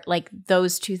art, like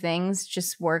those two things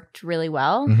just worked really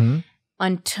well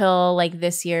until like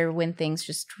this year when things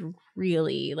just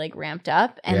really like ramped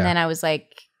up. And then I was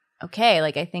like, okay,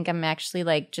 like I think I'm actually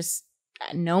like just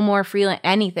no more freelance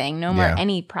anything, no more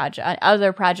any project,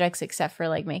 other projects except for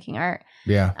like making art.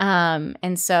 Yeah.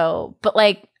 And so, but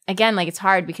like, again, like it's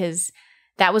hard because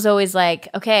that was always like,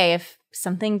 okay, if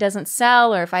something doesn't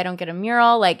sell or if I don't get a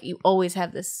mural, like you always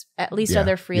have this at least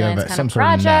other freelance kind of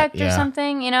project or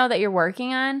something, you know, that you're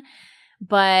working on.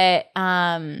 But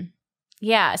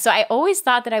so I always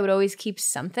thought that I would always keep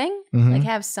something, like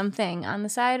have something on the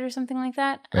side or something like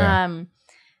that. Yeah.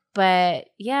 But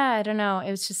I don't know.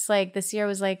 It was just like this year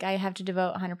was like I have to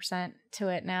devote 100% to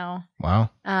it now. Wow.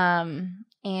 And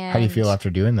how do you feel after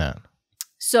doing that?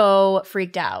 So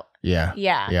freaked out. Yeah.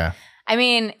 Yeah. I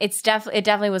mean, it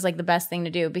definitely was like the best thing to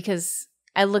do because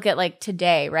I look at like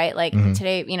today, right? Like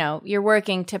today, you know, you're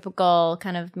working typical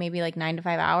kind of maybe like 9 to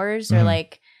 5 hours or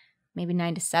like maybe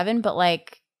 9 to 7, but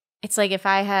like it's like if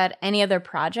I had any other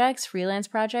projects, freelance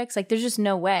projects, like there's just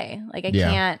no way. Like I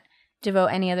can't devote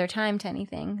any other time to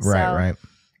anything. Right.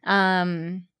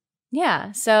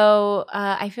 So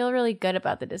I feel really good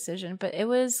about the decision, but it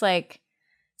was like,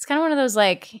 it's kind of one of those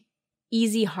like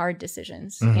easy, hard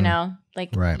decisions, you know,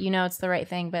 like, you know, it's the right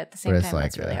thing, but at the same time,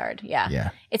 it's really hard. Yeah.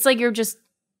 It's like, you're just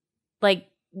like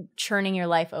churning your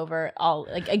life over all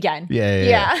like again.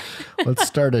 Yeah. Let's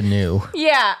start anew.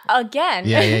 Again.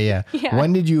 Yeah.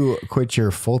 When did you quit your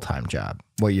full-time job?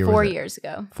 What year was it? 4 years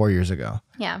ago. 4 years ago.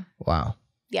 Yeah. Wow.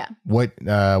 Yeah. What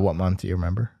month do you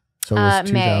remember? So it was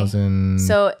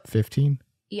 2015?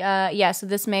 Yeah. So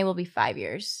this May will be 5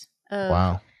 years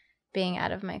of being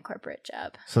out of my corporate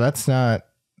job. So that's not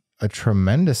a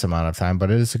tremendous amount of time,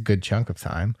 but it is a good chunk of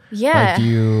time. Yeah.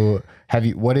 Like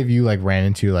what have you like ran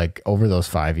into like over those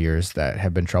 5 years that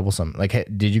have been troublesome? Like,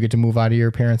 did you get to move out of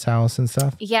your parents' house and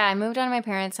stuff? Yeah, I moved out of my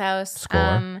parents' house.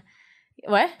 Score.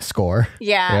 What? Score.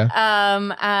 Yeah.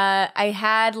 I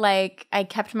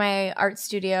kept my art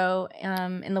studio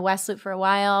in the West Loop for a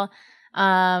while.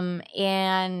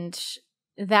 And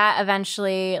that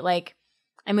eventually like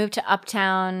I moved to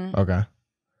Uptown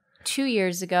 2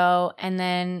 years ago. And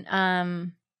then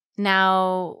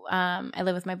now I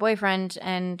live with my boyfriend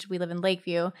and we live in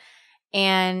Lakeview.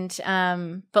 And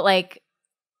but like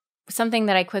something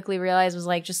that I quickly realized was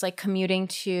like just like commuting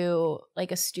to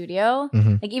like a studio,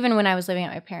 like even when I was living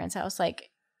at my parents' house, like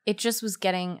it just was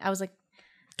I was like,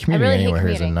 commuting anywhere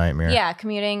is a nightmare. Yeah,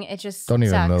 commuting, it just don't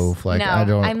even sucks. move. Like I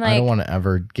don't want to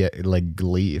ever get like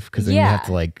leave because then you have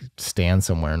to like stand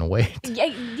somewhere and wait.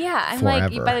 Yeah. I'm forever.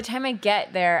 Like by the time I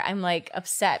get there, I'm like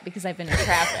upset because I've been in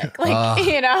traffic. Like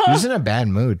you know, you're just in a bad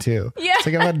mood too. Yeah, it's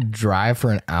like I'm gonna drive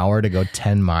for an hour to go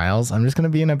 10 miles. I'm just gonna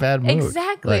be in a bad mood.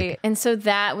 Exactly. Like, and so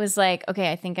that was like,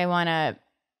 okay, I think I want to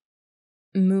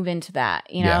move into that,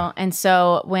 you know? And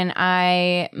so when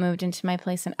I moved into my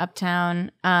place in Uptown,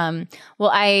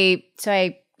 I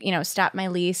stopped my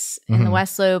lease in the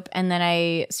West Loop, and then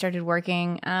I started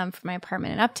working for my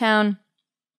apartment in Uptown.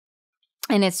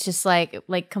 And it's just like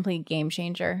complete game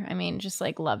changer. I mean, just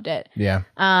like loved it. Yeah.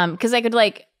 Because I could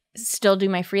like still do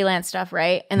my freelance stuff,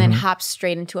 right? And then hop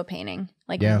straight into a painting,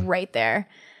 like right there.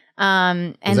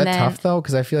 And is that tough though?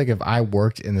 Because I feel like if I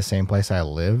worked in the same place I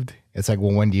lived, it's like,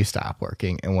 well, when do you stop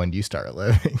working and when do you start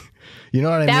living? You know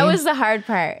what I mean? That was the hard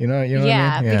part. You know what I mean?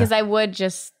 Yeah, because I would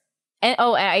just, and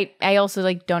I also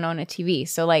like don't own a TV,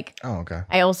 so like, okay.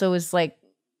 I also was like,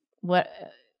 what?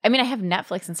 I mean, I have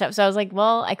Netflix and stuff, so I was like,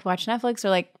 well, I could watch Netflix,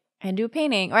 or like I can do a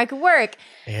painting, or I could work.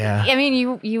 Yeah. I mean,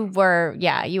 you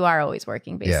are always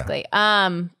working basically.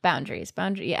 Yeah. Boundaries.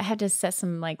 Yeah, I had to set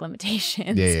some like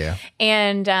limitations. Yeah.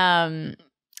 And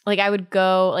like I would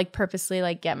go like purposely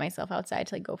like get myself outside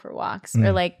to like go for walks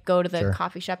or like go to the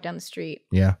coffee shop down the street.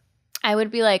 Yeah. I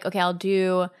would be like, okay, I'll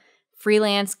do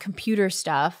freelance computer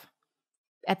stuff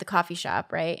at the coffee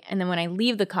shop, right? And then when I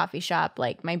leave the coffee shop,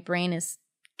 like my brain is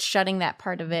shutting that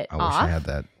part of it off. I wish I had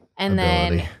that. And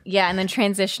ability. then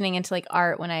transitioning into like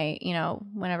art when I,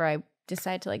 whenever I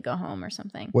decide to like go home or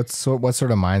something. What sort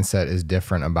of mindset is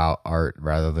different about art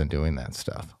rather than doing that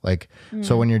stuff? Like,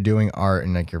 so when you're doing art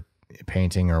and like you're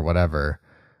painting or whatever,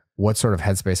 what sort of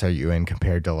headspace are you in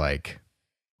compared to like,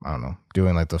 I don't know,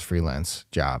 doing like those freelance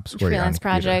jobs, freelance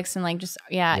projects and like just,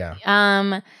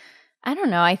 I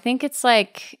don't know. I think it's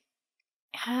like,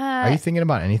 are you thinking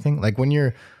about anything? Like when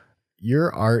your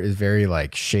art is very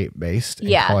like shape based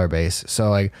and color based. So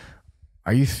like,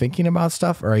 are you thinking about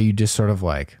stuff or are you just sort of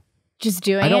like just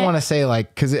doing it? I don't want to say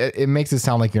like, cause it makes it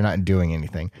sound like you're not doing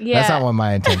anything. Yeah. That's not what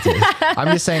my intent is. I'm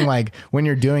just saying like when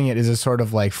you're doing it, is it sort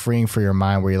of like freeing for your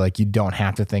mind where you're like, you don't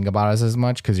have to think about it as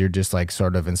much cause you're just like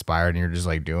sort of inspired and you're just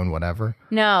like doing whatever?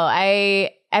 No,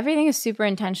 everything is super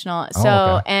intentional.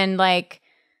 So, and like,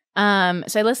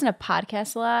 so I listen to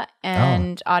podcasts a lot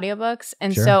and audiobooks.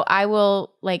 And so I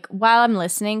will like, while I'm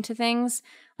listening to things,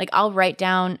 like I'll write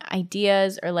down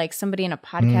ideas or like somebody in a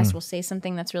podcast will say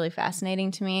something that's really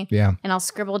fascinating to me. Yeah. And I'll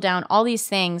scribble down all these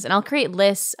things and I'll create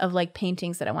lists of like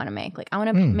paintings that I want to make. Like I want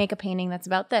to make a painting that's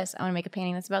about this. I want to make a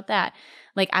painting that's about that.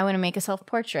 Like I want to make a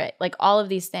self-portrait, like all of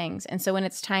these things. And so when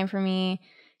it's time for me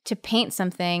to paint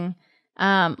something,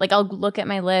 like I'll look at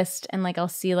my list and like I'll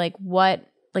see like what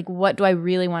do I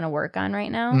really want to work on right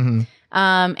now? And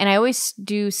I always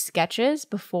do sketches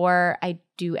before I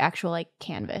do actual like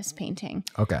canvas painting.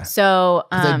 Okay. So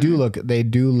they do look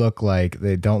like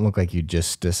they don't look like you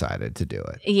just decided to do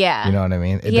it. Yeah. You know what I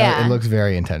mean? It looks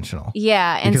very intentional.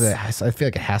 Yeah. And because I feel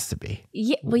like it has to be.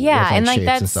 Yeah. Well, yeah. With, and like shapes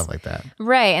that's and stuff like that.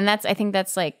 Right. And I think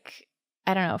that's like,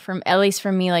 I don't know, at least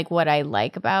for me, like what I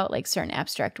like about like certain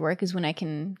abstract work is when I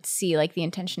can see like the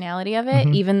intentionality of it,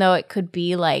 even though it could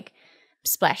be like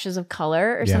splashes of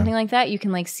color or something like that. You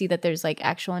can like see that there's like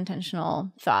actual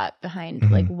intentional thought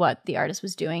behind like what the artist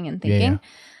was doing and thinking.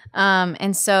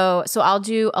 And so I'll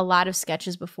do a lot of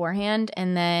sketches beforehand,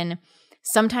 and then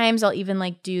sometimes I'll even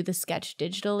like do the sketch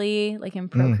digitally, like in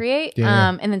Procreate.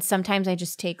 And then sometimes I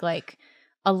just take like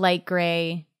a light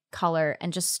gray color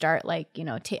and just start like,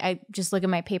 I just look at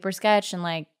my paper sketch and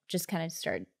like just kind of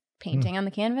start painting on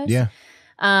the canvas. Yeah.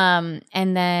 And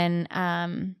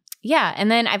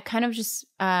then I've kind of just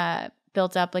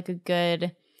built up like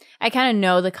I kind of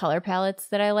know the color palettes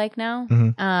that I like now.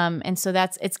 And so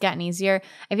it's gotten easier.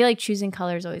 I feel like choosing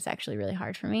color is always actually really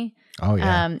hard for me. Oh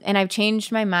yeah. And I've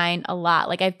changed my mind a lot.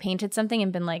 Like I've painted something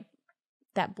and been like,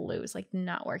 that blue is like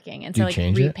not working. And so like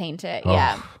repaint it. Oh.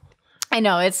 Yeah. I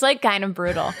know. It's like kind of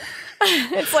brutal.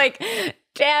 It's like,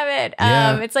 damn it.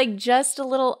 It's like just a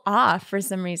little off for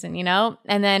some reason,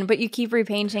 and then, but you keep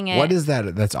repainting it. What is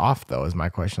that that's off though is my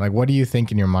question. Like, what do you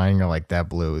think in your mind? You're like, that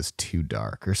blue is too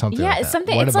dark or something. Yeah. Like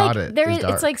something. What it's about like, it?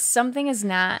 It's like something is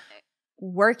not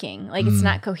working. Like it's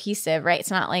not cohesive, right?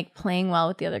 It's not like playing well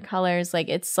with the other colors. Like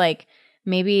it's like,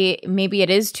 maybe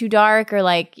it is too dark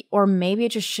or maybe it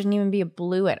just shouldn't even be a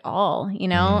blue at all,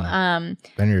 Then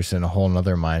you're just in a whole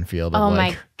nother minefield. Oh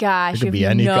my gosh. You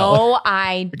have no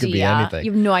idea. It could be anything.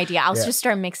 You have no idea. I'll just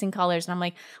start mixing colors and I'm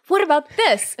like, what about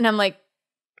this? And I'm like,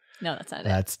 no, that's not it.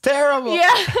 That's terrible.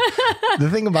 Yeah. The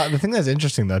thing that's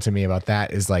interesting though to me about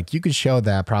that is like, you could show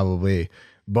that probably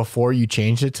before you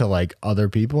change it to like other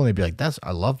people and they'd be like,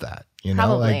 I love that.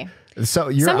 Probably. Like, so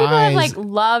your some people eyes... have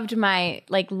loved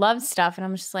stuff, and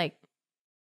I'm just like,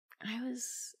 I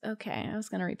was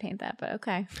gonna repaint that, but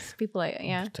okay. People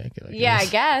take it. I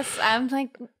guess I'm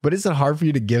like. But is it hard for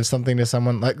you to give something to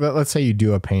someone? Like, let's say you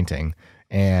do a painting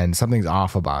and something's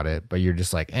off about it, but you're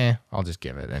just like, I'll just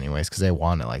give it anyways because they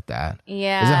want it like that.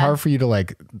 Yeah. Is it hard for you to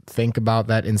like think about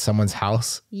that in someone's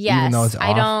house? Yes. Even though it's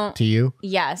off to you?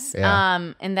 Yes.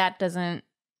 Yeah. And that doesn't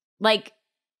like.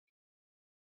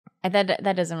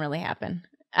 that doesn't really happen.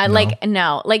 No?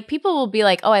 No, like people will be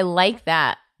like, oh, I like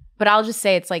that, but I'll just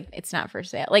say it's not for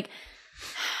sale. Like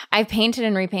I've painted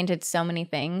and repainted so many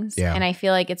things, and I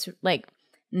feel like it's like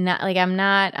not like I'm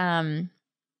not.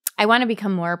 I want to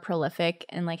become more prolific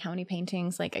in like how many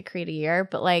paintings like I create a year,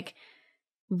 but like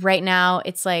right now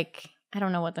it's like I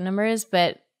don't know what the number is,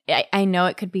 but I know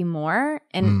it could be more.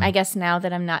 And I guess now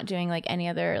that I'm not doing like any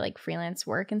other like freelance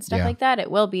work and stuff like that,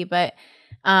 it will be. But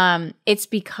it's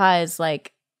because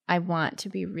like I want to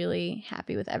be really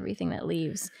happy with everything that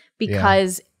leaves,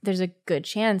 because there's a good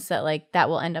chance that like that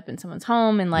will end up in someone's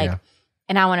home, and like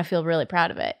and I want to feel really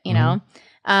proud of it, you know?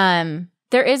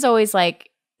 There is always like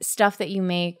stuff that you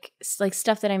make, like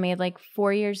stuff that I made like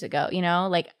 4 years ago, you know,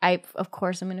 like of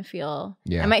course I'm going to feel,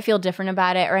 I might feel different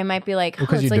about it, or I might be like,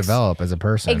 because you like, develop as a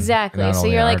person. Exactly. So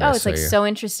you're like, oh, it's like so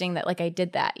interesting that like I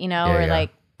did that, you know, or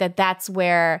like that's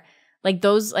where like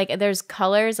those, like there's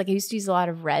colors, like I used to use a lot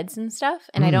of reds and stuff,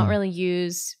 and I don't really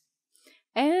use,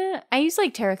 I use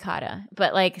like terracotta,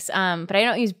 but like, but I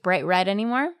don't use bright red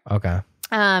anymore. Okay.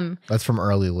 That's from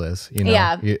early Liz, you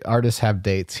know. Artists have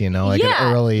dates, you know, like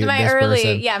an early my early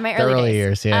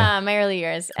years, my early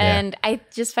years, and I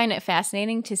just find it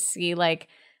fascinating to see like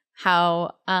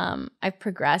how I've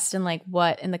progressed in like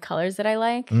what in the colors that I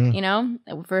like, you know,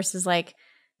 versus like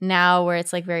now where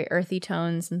it's like very earthy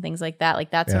tones and things like that.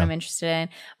 Like that's what I'm interested in.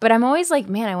 But I'm always like,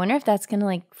 man, I wonder if that's gonna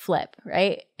like flip,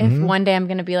 right? If one day I'm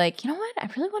gonna be like, you know what, I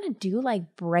really want to do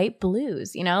like bright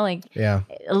blues, you know, like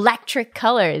electric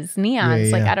colors,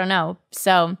 neons, like I don't know.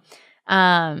 So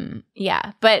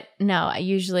but no, I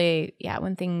usually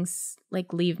when things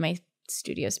like leave my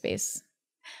studio space,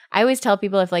 I always tell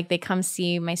people if like they come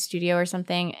see my studio or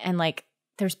something and like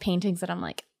there's paintings that I'm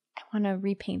like, I want to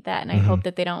repaint that, and I hope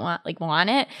that they don't want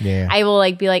it. I will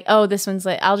like be like, oh, this one's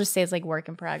like, I'll just say it's like work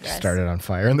in progress. Started on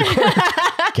fire in the corner.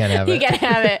 Can't have it. You can't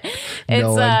have it. It's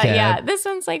no one can. this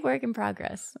one's like work in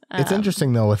progress. It's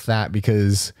interesting though with that,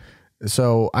 because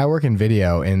so I work in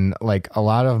video, and like a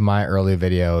lot of my early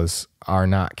videos are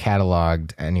not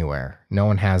cataloged anywhere. No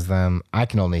one has them. I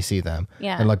can only see them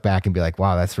and look back and be like,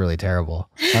 wow, that's really terrible.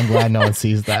 I'm glad no one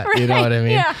sees that. You know what I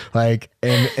mean? Yeah. Like,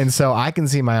 and so I can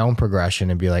see my own progression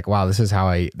and be like, wow, this is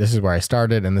where I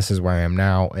started, and this is where I am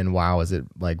now. And wow, is it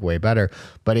like way better?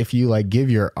 But if you like give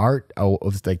your art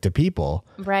like to people,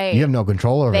 right, you have no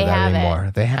control over that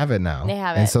anymore. They have it now. They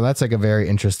have it. And so that's like a very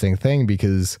interesting thing,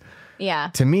 because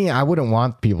to me, I wouldn't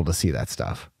want people to see that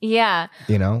stuff. Yeah.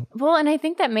 You know? Well, and I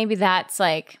think that maybe that's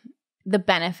like the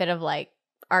benefit of like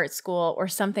art school or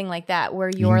something like that, where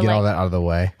you're you can get like all that out of the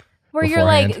way. Where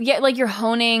beforehand. You're like, like you're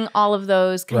honing all of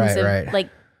those kinds of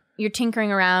like you're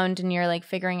tinkering around, and you're like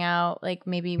figuring out like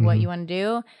maybe what you want to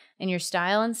do and your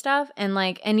style and stuff. And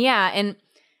like, and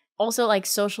also like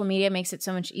social media makes it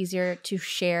so much easier to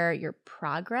share your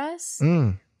progress.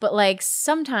 But like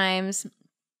sometimes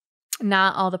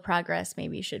not all the progress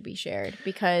maybe should be shared,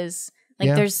 because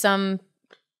like there's some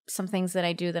things that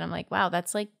I do that I'm like, wow,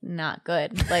 that's like not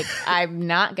good. Like I'm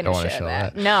not gonna show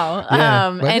that. No.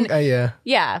 But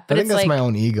I think that's like my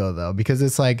own ego though, because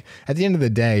it's like at the end of the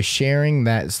day, sharing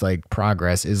that's like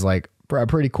progress is like a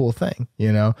pretty cool thing.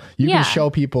 You know, you can show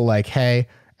people like, hey,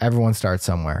 everyone starts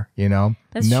somewhere. You know,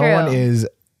 that's no true. one is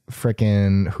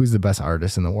freaking who's the best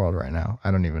artist in the world right now?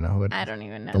 I don't even know who it is. I don't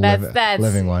even know. That's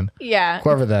living one. Yeah.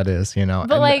 Whoever that is, you know.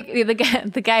 But and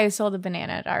like the guy who sold a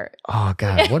banana at art. Oh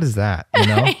God, what is that? You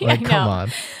know? Like come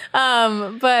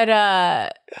on. But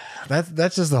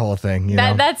that's just the whole thing, you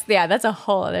know. That's a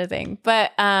whole other thing.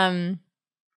 But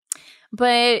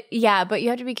you have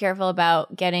to be careful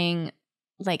about getting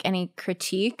like any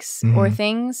critiques or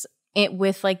things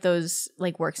with like those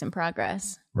like works in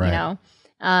progress. Right. You know?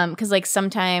 Because like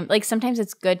sometimes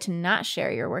it's good to not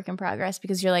share your work in progress,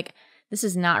 because you're like, this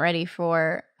is not ready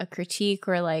for a critique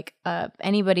or like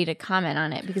anybody to comment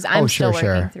on it, because I'm still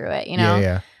working through it, you know?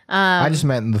 Yeah. I just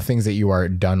meant the things that you are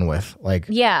done with, like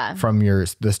from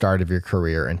the start of your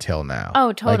career until now.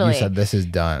 Oh, totally. Like you said, this is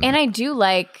done. And I do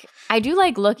like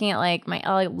looking at like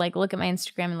I'll like look at my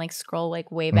Instagram and like scroll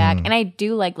like way back, and I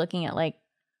do like looking at like,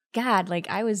 God, like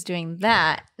I was doing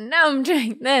that. Now I'm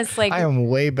doing this. Like I am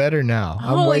way better now.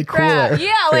 I'm way crap. cooler.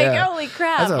 Yeah, like holy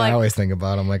crap. That's what like, I always think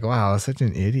about. I'm like, wow, I was such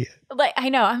an idiot. Like I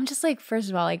know. I'm just like, first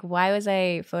of all, like why was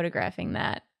I photographing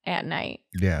that at night?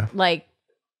 Yeah. Like,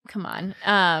 come on.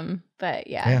 But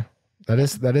yeah. Yeah.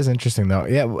 That is interesting though.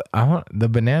 Yeah, I want the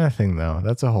banana thing though.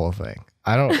 That's a whole thing.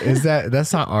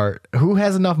 That's not art. Who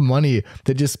has enough money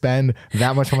to just spend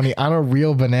that much money on a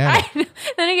real banana?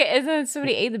 Then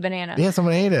somebody ate the banana. Yeah,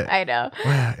 someone ate it. I know.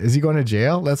 Wow. Is he going to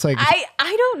jail? That's like I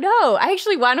don't know. I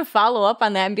actually want to follow up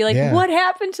on that and be like, what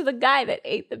happened to the guy that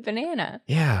ate the banana?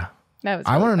 Yeah. That was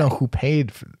I want to know who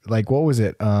paid for, like, what was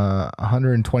it?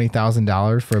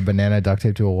 $120,000 for a banana duct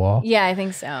taped to a wall? Yeah, I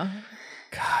think so.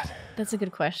 God. That's a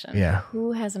good question. Yeah.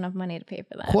 Who has enough money to pay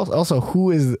for that? Also, who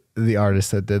is the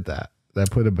artist that did that? That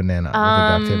put a banana with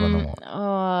a duct tape on the wall?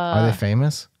 Are they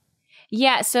famous?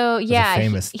 Yeah. So yeah,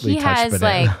 he has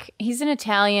banana. like, he's an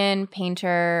Italian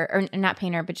painter, or not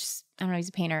painter, but just, I don't know, he's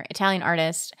a painter, Italian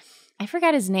artist. I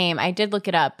forgot his name. I did look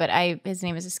it up, but his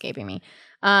name is escaping me.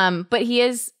 But he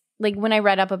is, like, when I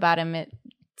read up about him, it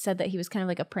said that he was kind of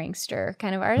like a prankster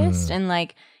kind of artist, and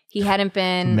like he hadn't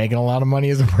been making a lot of money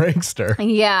as a prankster.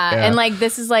 Yeah. And like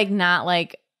this is like not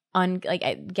like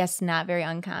I guess not very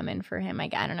uncommon for him. I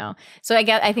don't know. So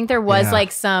I think there was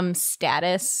like some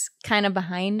status kind of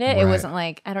behind it. Right. It wasn't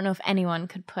like, I don't know if anyone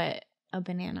could put a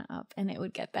banana up and it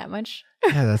would get that much.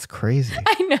 Yeah, that's crazy.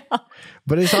 I know.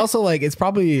 But it's also like, it's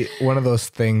probably one of those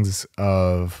things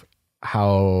of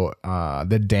how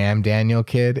the Damn Daniel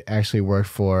kid actually worked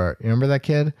for, you remember that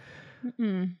kid?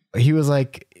 Mm-mm. He was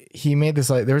like, he made this,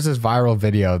 like, there was this viral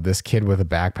video of this kid with a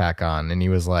backpack on, and he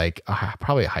was like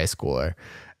probably a high schooler,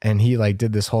 and he like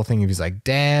did this whole thing. He was like,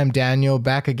 "Damn, Daniel,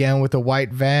 back again with the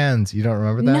white Vans." You don't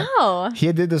remember that? No.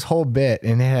 He did this whole bit,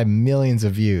 and it had millions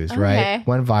of views. Okay. Right?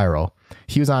 Went viral.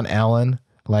 He was on Ellen.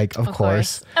 Like, of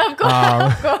course. Of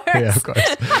course. Yeah, of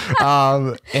course.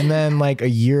 And then like a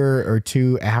year or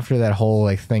two after that whole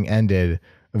like thing ended,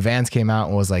 Vans came out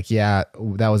and was like, yeah,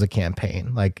 that was a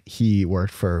campaign. Like, he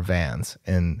worked for Vans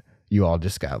and you all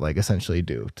just got like essentially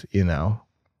duped, you know?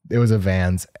 It was a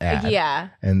Vans ad. Yeah.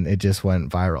 And it just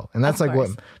went viral. And that's like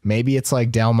what, maybe it's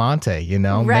like Del Monte, you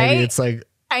know? Right? Maybe it's like.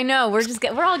 I know. We're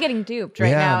all getting duped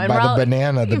right now. And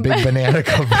by the big banana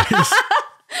companies.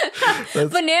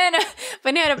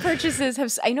 Banana purchases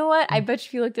have, I know what, I bet you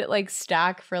if you looked at like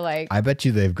stock for like, I bet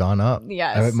you they've gone up.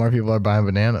 Yes. I bet more people are buying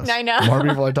bananas. I know. More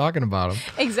people are talking about them.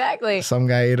 Exactly. Some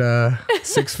guy ate a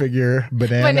 6-figure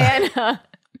banana.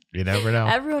 You never know.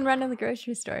 Everyone run to the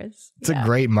grocery stores. It's a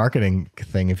great marketing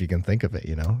thing if you can think of it,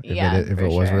 you know, if it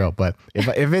was real. But if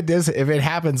it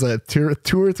happens 2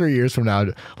 or 3 years from now,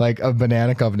 like a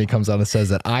banana company comes out and says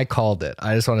that I called it.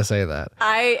 I just want to say that.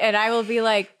 I will be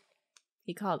like,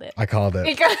 he called it. I called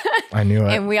it. I knew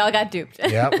it. And we all got duped.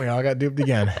 Yep, we all got duped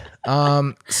again.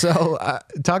 So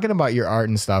talking about your art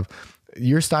and stuff,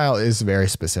 your style is very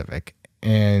specific.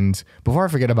 And before I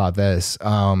forget about this,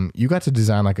 you got to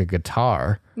design like a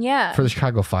guitar. Yeah. For the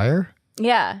Chicago Fire.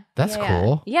 Yeah. That's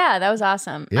cool. Yeah, that was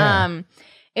awesome. Yeah.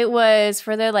 It was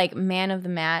for their like man of the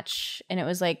match, and it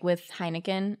was like with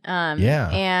Heineken. Yeah.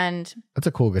 And that's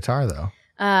a cool guitar though.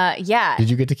 Yeah. Did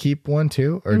you get to keep one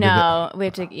too? Or no, we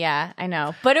have to. Yeah, I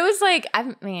know. But it was like,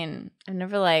 I've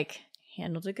never like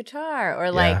handled a guitar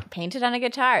or like painted on a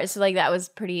guitar. So like that was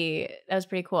pretty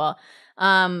cool.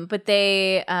 But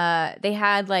they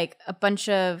had like a bunch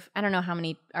of, I don't know how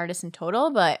many artists in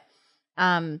total, but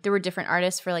there were different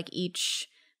artists for like each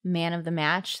man of the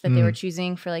match that they were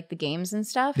choosing for like the games and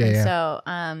stuff. So so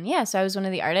I was one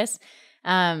of the artists.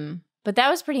 But that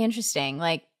was pretty interesting.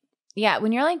 Like, yeah,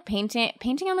 when you're like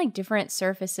painting on like different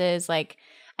surfaces, like,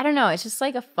 I don't know, it's just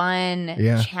like a fun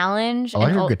challenge.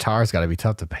 Electric guitar's got to be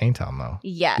tough to paint on though.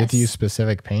 Yes. You have to use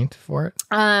specific paint for it?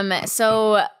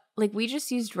 So like we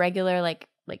just used regular like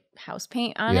house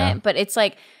paint on it, but it's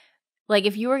like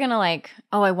if you were gonna like,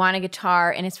 oh, I want a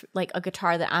guitar and it's like a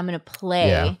guitar that I'm gonna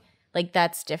play, like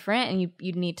that's different, and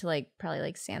you'd need to like probably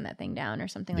like sand that thing down or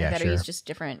something like that, or use just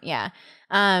different,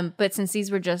 but since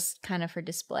these were just kind of for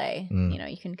display, you know,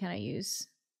 you can kind of use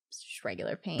just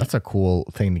regular paint. That's a cool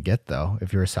thing to get though.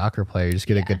 If you're a soccer player, you just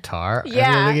get a guitar at the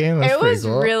end of the game. That's it was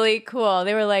cool. Really cool.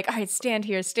 They were like, all right, stand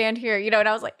here, you know, and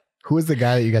I was like, who was the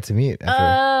guy that you got to meet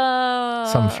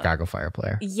after? Some Chicago Fire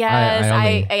player. Yes,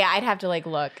 I'd have to like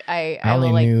look. I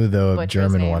only will, knew the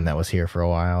German one that was here for a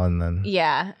while, and then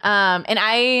and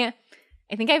I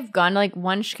think I've gone to like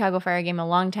one Chicago Fire game a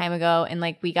long time ago, and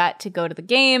like we got to go to the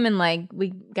game, and like we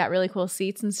got really cool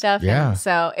seats and stuff. Yeah, and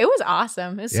so it was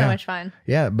awesome. It was so much fun.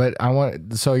 Yeah, but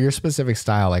so your specific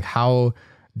style, like how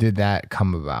did that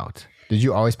come about? Did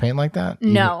you always paint like that?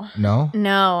 No. No?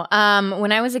 No.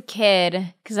 When I was a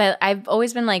kid, because I've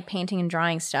always been like painting and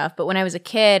drawing stuff, but when I was a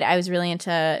kid, I was really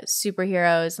into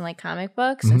superheroes and like comic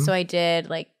books. And so I did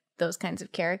like those kinds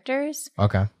of characters.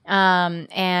 Okay.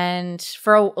 And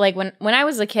for like when I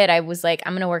was a kid, I was like,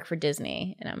 I'm going to work for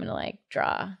Disney and I'm going to like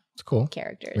draw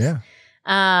characters. Yeah.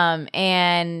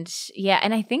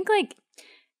 And I think like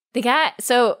they got,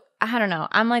 so I don't know,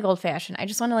 I'm like old fashioned. I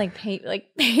just want to like paint like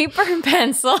paper and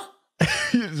pencil.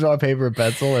 You draw paper and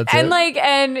pencil. That's and it. like,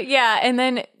 and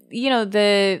then, you know,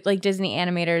 the like Disney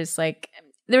animators, like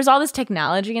there's all this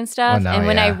technology and stuff. And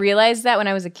when I realized that when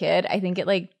I was a kid, I think it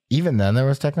like Even then there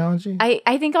was technology?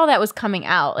 I think all that was coming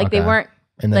out. Like they weren't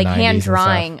like hand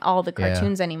drawing all the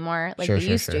cartoons anymore like they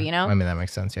used to, you know? I mean, that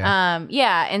makes sense, yeah.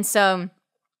 Yeah. And so,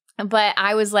 but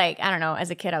I was like, I don't know,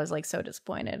 as a kid, I was like so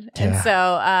disappointed.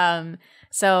 Yeah. And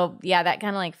so yeah, that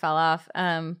kind of like fell off.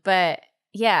 But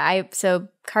yeah, so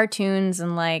cartoons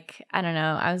and like, I don't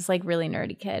know, I was like really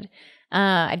nerdy kid.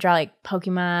 I draw like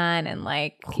Pokemon and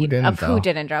like who didn't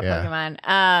draw Pokemon?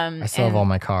 I still have all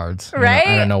my cards. Right?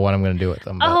 I don't know what I'm going to do with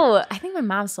them. But. Oh, I think my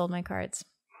mom sold my cards.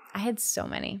 I had so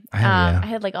many. I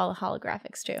had like all the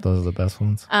holographics too. Those are the best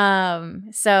ones.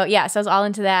 So yeah, so I was all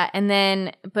into that. And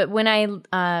then, but when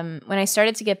I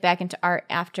started to get back into art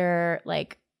after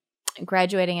like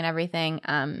graduating and everything,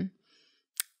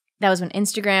 that was when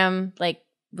Instagram like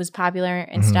was popular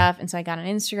and stuff. And so I got on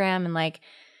Instagram and like,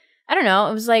 I don't know,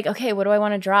 it was like, okay, what do I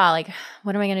want to draw? Like,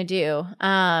 what am I going to do?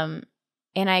 And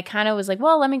I kind of was like,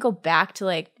 well, let me go back to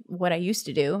like what I used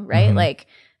to do. Right. Like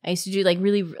I used to do like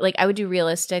really, like I would do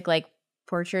realistic like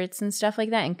portraits and stuff like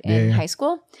that in high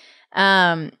school.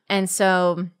 And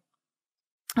so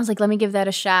I was like, let me give that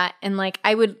a shot. And like,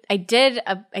 I did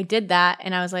that.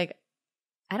 And I was like,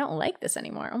 I don't like this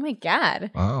anymore. Oh my God.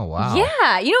 Oh, wow.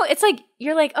 Yeah. You know, it's like,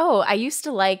 you're like, oh, I used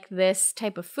to like this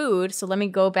type of food. So let me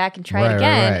go back and try it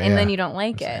again. And then you don't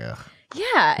like it.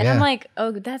 Yeah. And I'm like,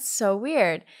 oh, that's so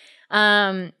weird.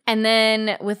 And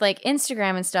then with like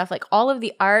Instagram and stuff, like all of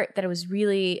the art that I was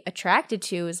really attracted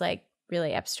to was like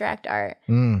really abstract art.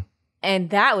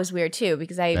 And that was weird too,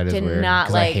 because I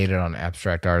not like. I hated on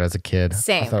abstract art as a kid.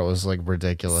 Same. I thought it was like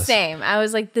ridiculous. Same. I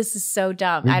was like, this is so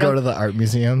dumb. We go to the art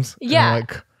museums. Yeah.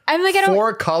 I'm like, I don't.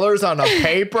 4 colors on a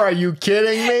paper? Are you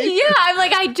kidding me? Yeah. I'm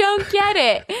like, I don't get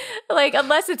it. Like,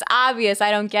 unless it's obvious,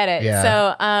 I don't get it. Yeah.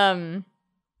 So,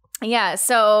 yeah.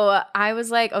 So I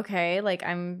was like, okay, like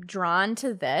I'm drawn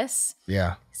to this.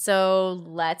 Yeah. So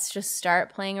let's just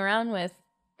start playing around with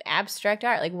abstract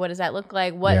art. Like, what does that look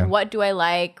like? What do I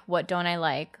like? What don't I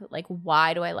like? Like,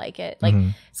 why do I like it? Like,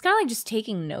 it's kind of like just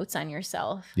taking notes on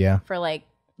yourself. Yeah. For like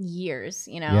years,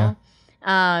 you know?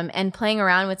 Yeah. And playing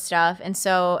around with stuff. And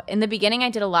so in the beginning, I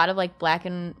did a lot of like black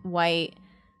and white,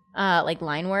 like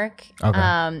line work. Okay.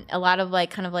 A lot of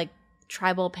like kind of like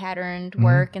tribal patterned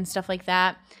work and stuff like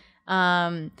that.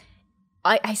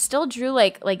 I still drew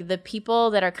like the people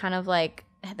that are kind of like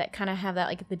that kind of have that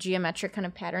like the geometric kind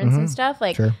of patterns and stuff,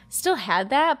 like still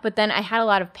had that, but then I had a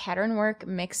lot of pattern work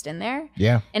mixed in there.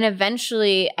 Yeah. And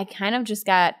eventually I kind of just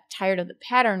got tired of the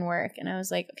pattern work and I was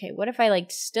like, okay, what if I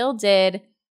like still did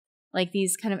like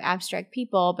these kind of abstract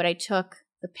people, but I took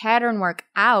the pattern work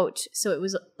out so it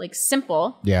was like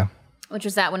simple. Yeah. Which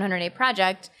was that 100-day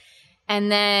project.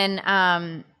 And then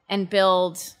and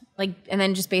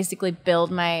then just basically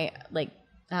build my like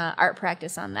art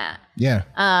practice on that. Yeah.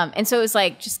 And so it was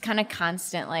like just kind of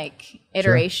constant like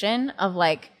iteration of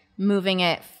like moving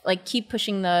it, like keep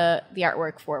pushing the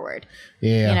artwork forward.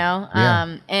 Yeah. You know?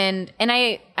 Yeah. And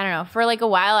I don't know, for like a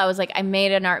while I was like, I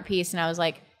made an art piece and I was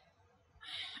like,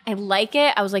 I like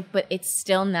it. I was like, but it's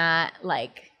still not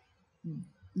like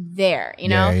there, you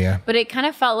know? Yeah. But it kind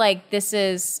of felt like this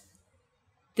is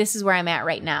where I'm at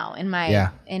right now in my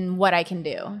in what I can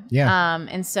do. Yeah.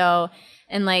 And so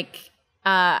and like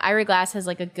Ira Glass has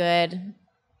like a good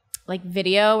like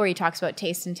video where he talks about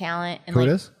taste and talent. And who like,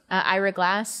 it is? Ira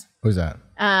Glass. Who's that?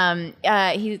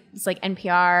 He's like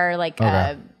NPR, like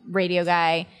radio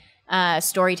guy,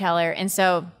 storyteller. And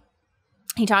so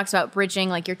he talks about bridging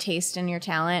like your taste and your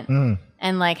talent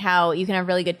and like how you can have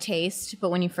really good taste, but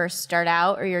when you first start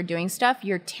out or you're doing stuff,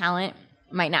 your talent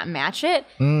might not match it.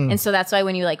 And so that's why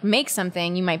when you like make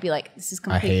something, you might be like, this is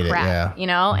complete crap, you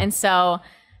know? And so,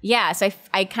 yeah, so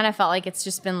I kind of felt like it's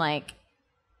just been like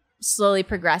slowly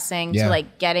progressing to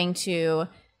like getting to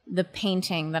the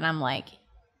painting that I'm like,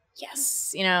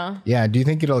 yes, you know? Yeah. Do you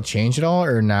think it'll change at all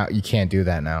or not? You can't do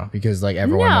that now because like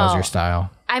everyone knows your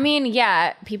style. I mean,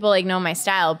 yeah, people like know my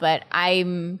style, but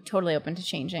I'm totally open to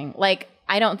changing. Like,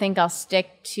 I don't think I'll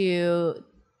stick to,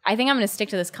 I think I'm going to stick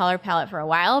to this color palette for a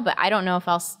while, but I don't know if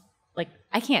I'll, like,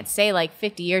 I can't say like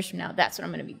 50 years from now, that's what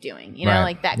I'm going to be doing. You know,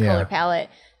 like that color palette,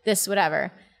 this,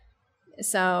 whatever.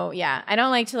 So, yeah, I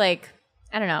don't like to like,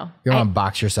 I don't know. You don't want to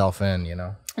box yourself in, you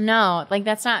know? No, like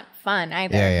that's not fun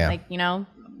either. Yeah. Like, you know,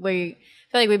 we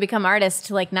feel like we become artists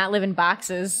to like not live in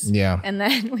boxes. Yeah. And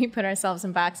then we put ourselves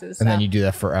in boxes. And then you do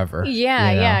that forever. Yeah,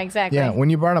 you know? Yeah, exactly. Yeah, when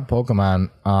you brought up Pokemon,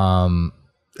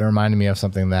 it reminded me of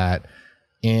something that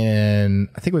in,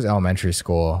 I think it was elementary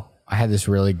school, I had this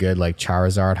really good like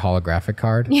Charizard holographic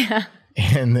card. Yeah.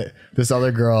 And this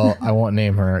other girl, I won't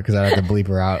name her because I have to bleep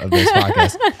her out of this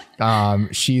podcast.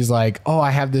 She's like, oh,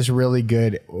 I have this really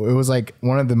good. It was like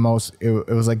one of the most. It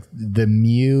was like the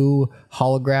Mew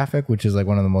holographic, which is like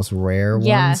one of the most rare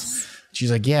ones. She's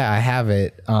like, yeah, I have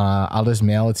it. I'll just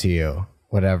mail it to you,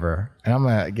 whatever. And I'm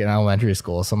at elementary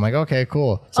school, so I'm like, okay,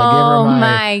 cool. So I gave her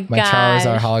my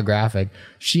Charizard holographic.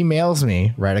 She mails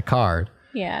me a card.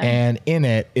 Yeah. And in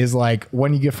it is like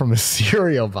one you get from a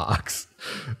cereal box.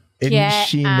 And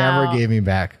she never gave me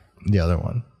back the other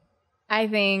one. I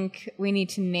think we need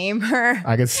to name her.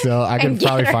 I could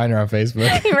probably find her on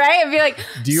Facebook. Right? And be like,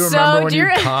 do you remember when you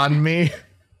conned me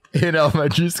in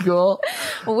elementary school?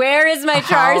 Where is my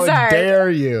Charizard? How dare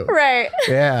you? Right.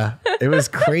 Yeah. It was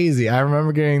crazy. I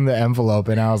remember getting the envelope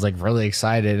and I was like really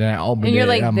excited and I opened it. And you're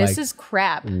like, and this is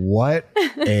crap. What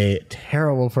a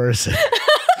terrible person.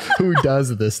 Who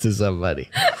does this to somebody?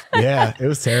 Yeah, it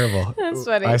was terrible. That's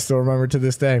funny. I still remember to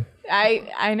this day.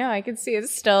 I know. I can see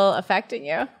it's still affecting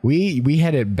you. We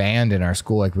had it banned in our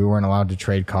school. Like we weren't allowed to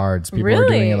trade cards. People were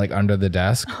doing it like under the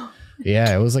desk.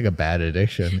 Yeah, it was like a bad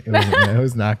addiction. It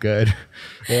was not good.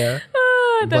 Yeah.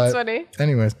 That's funny.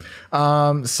 Anyways,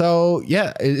 so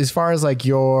yeah, as far as like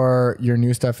your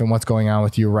new stuff and what's going on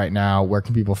with you right now, where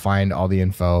can people find all the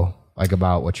info? Like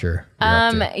about what you're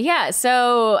up to? Yeah.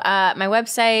 So my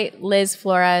website,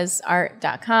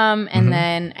 lizfloresart.com. And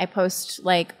then I post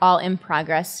like all in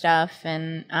progress stuff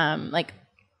and like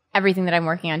everything that I'm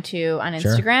working on too on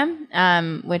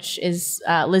Instagram, which is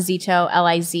Lizito,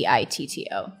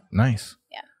 Lizitto. Nice.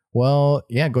 Yeah. Well,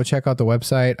 yeah, go check out the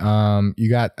website. You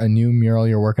got a new mural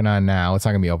you're working on now. It's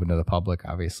not gonna be open to the public,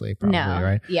 obviously, probably,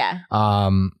 right? Yeah.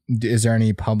 Is there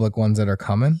any public ones that are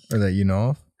coming or that you know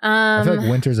of? I feel like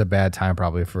winter's a bad time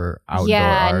probably for outdoor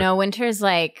art. No, winter's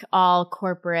like all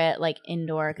corporate, like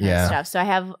indoor kind of stuff. So I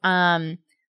have,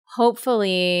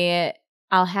 hopefully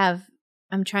I'm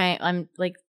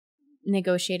like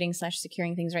negotiating /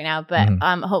 securing things right now, but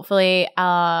hopefully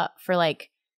for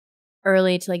like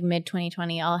early to like mid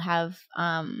 2020, I'll have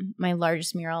my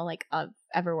largest mural like I've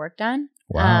ever worked on.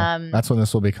 Wow. That's when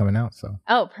this will be coming out. So.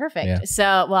 Oh, perfect. Yeah.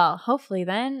 So, well, hopefully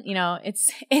then,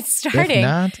 it's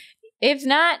starting. If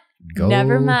not,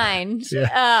 never mind. Yeah.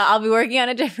 I'll be working on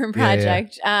a different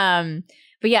project. Yeah.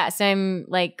 But yeah, so I'm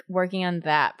like working on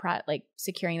that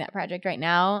securing that project right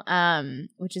now,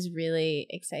 which is really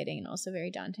exciting and also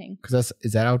very daunting. Because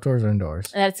is that outdoors or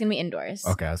indoors? That's gonna be indoors.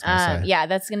 Okay, I was gonna say. Yeah,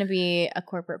 that's gonna be a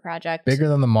corporate project. Bigger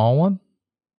than the mall one?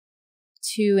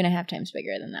 2.5 times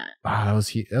bigger than that. Wow, that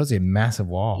was a massive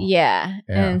wall. Yeah.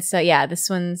 And so this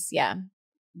one's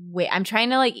I'm trying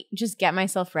to like just get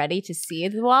myself ready to see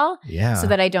the wall, so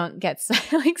that I don't get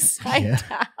like psyched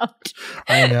out.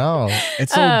 I know,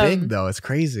 it's so big though; it's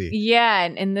crazy. Yeah,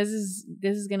 and this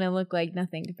is gonna look like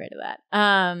nothing compared to that.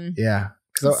 Yeah.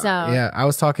 I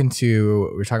was talking to,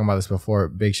 we were talking about this before,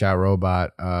 Big Shot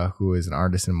Robot, who is an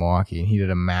artist in Milwaukee, and he did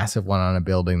a massive one on a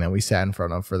building that we sat in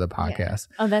front of for the podcast.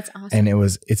 Yeah. Oh, that's awesome.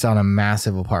 And it's on a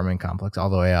massive apartment complex all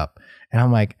the way up. And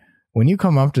I'm like, when you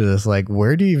come up to this, like,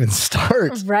 where do you even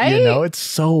start? Right? It's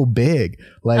so big.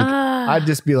 Like, I'd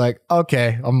just be like,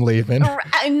 okay, I'm leaving.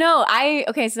 No,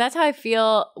 so that's how I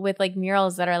feel with like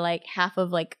murals that are like half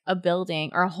of like a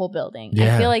building or a whole building.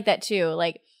 Yeah. I feel like that too.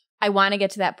 Like, I want to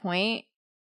get to that point,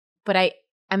 but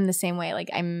I'm the same way. Like,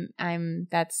 I'm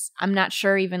not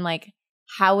sure even like,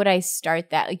 how would I start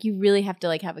that? Like, you really have to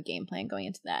like have a game plan going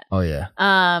into that. Oh yeah.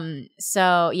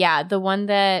 So yeah, the one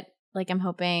that like I'm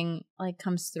hoping like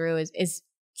comes through is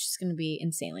just going to be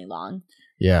insanely long.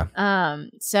 Yeah.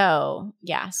 So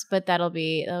yes, but that'll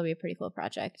be a pretty cool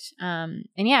project. And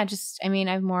yeah, I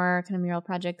have more kind of mural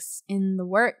projects in the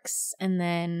works, and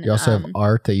then you also have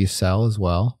art that you sell as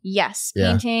well. Yes,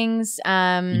 paintings.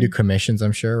 You do commissions,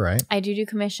 I'm sure, right? I do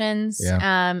commissions.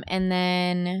 Yeah. And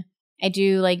then I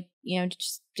do like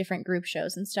just different group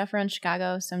shows and stuff around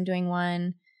Chicago. So I'm doing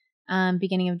one.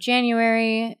 Beginning of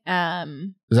January.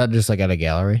 Is that just like at a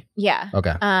gallery? Yeah.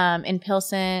 Okay. In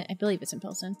Pilsen, I believe it's in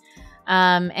Pilsen.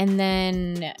 And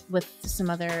then with some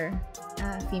other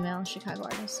female Chicago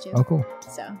artists too. Oh, cool.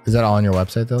 So is that all on your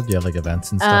website though? Do you have like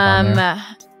events and stuff on there?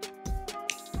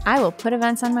 I will put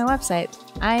events on my website.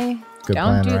 Good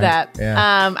don't plan, do right? that.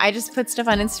 Yeah. I just put stuff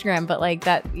on Instagram, but like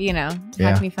that, how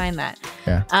can you find that?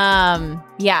 Yeah.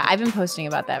 Yeah, I've been posting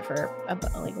about that for a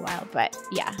while, but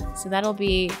yeah, so that'll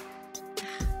be.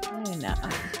 I don't know. Oh,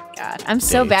 God, I'm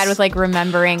so bad with like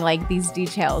remembering like these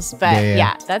details, but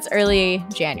yeah, that's early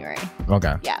Janury.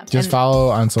 Okay. Yeah. Just follow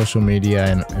on social media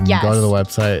and go to the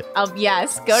website. Go to the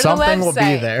website. Something will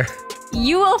be there.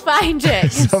 You will find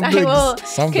it. I will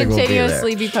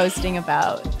continuously be posting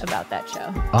about that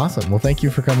show. Awesome. Well, thank you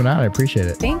for coming on. I appreciate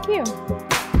it. Thank you.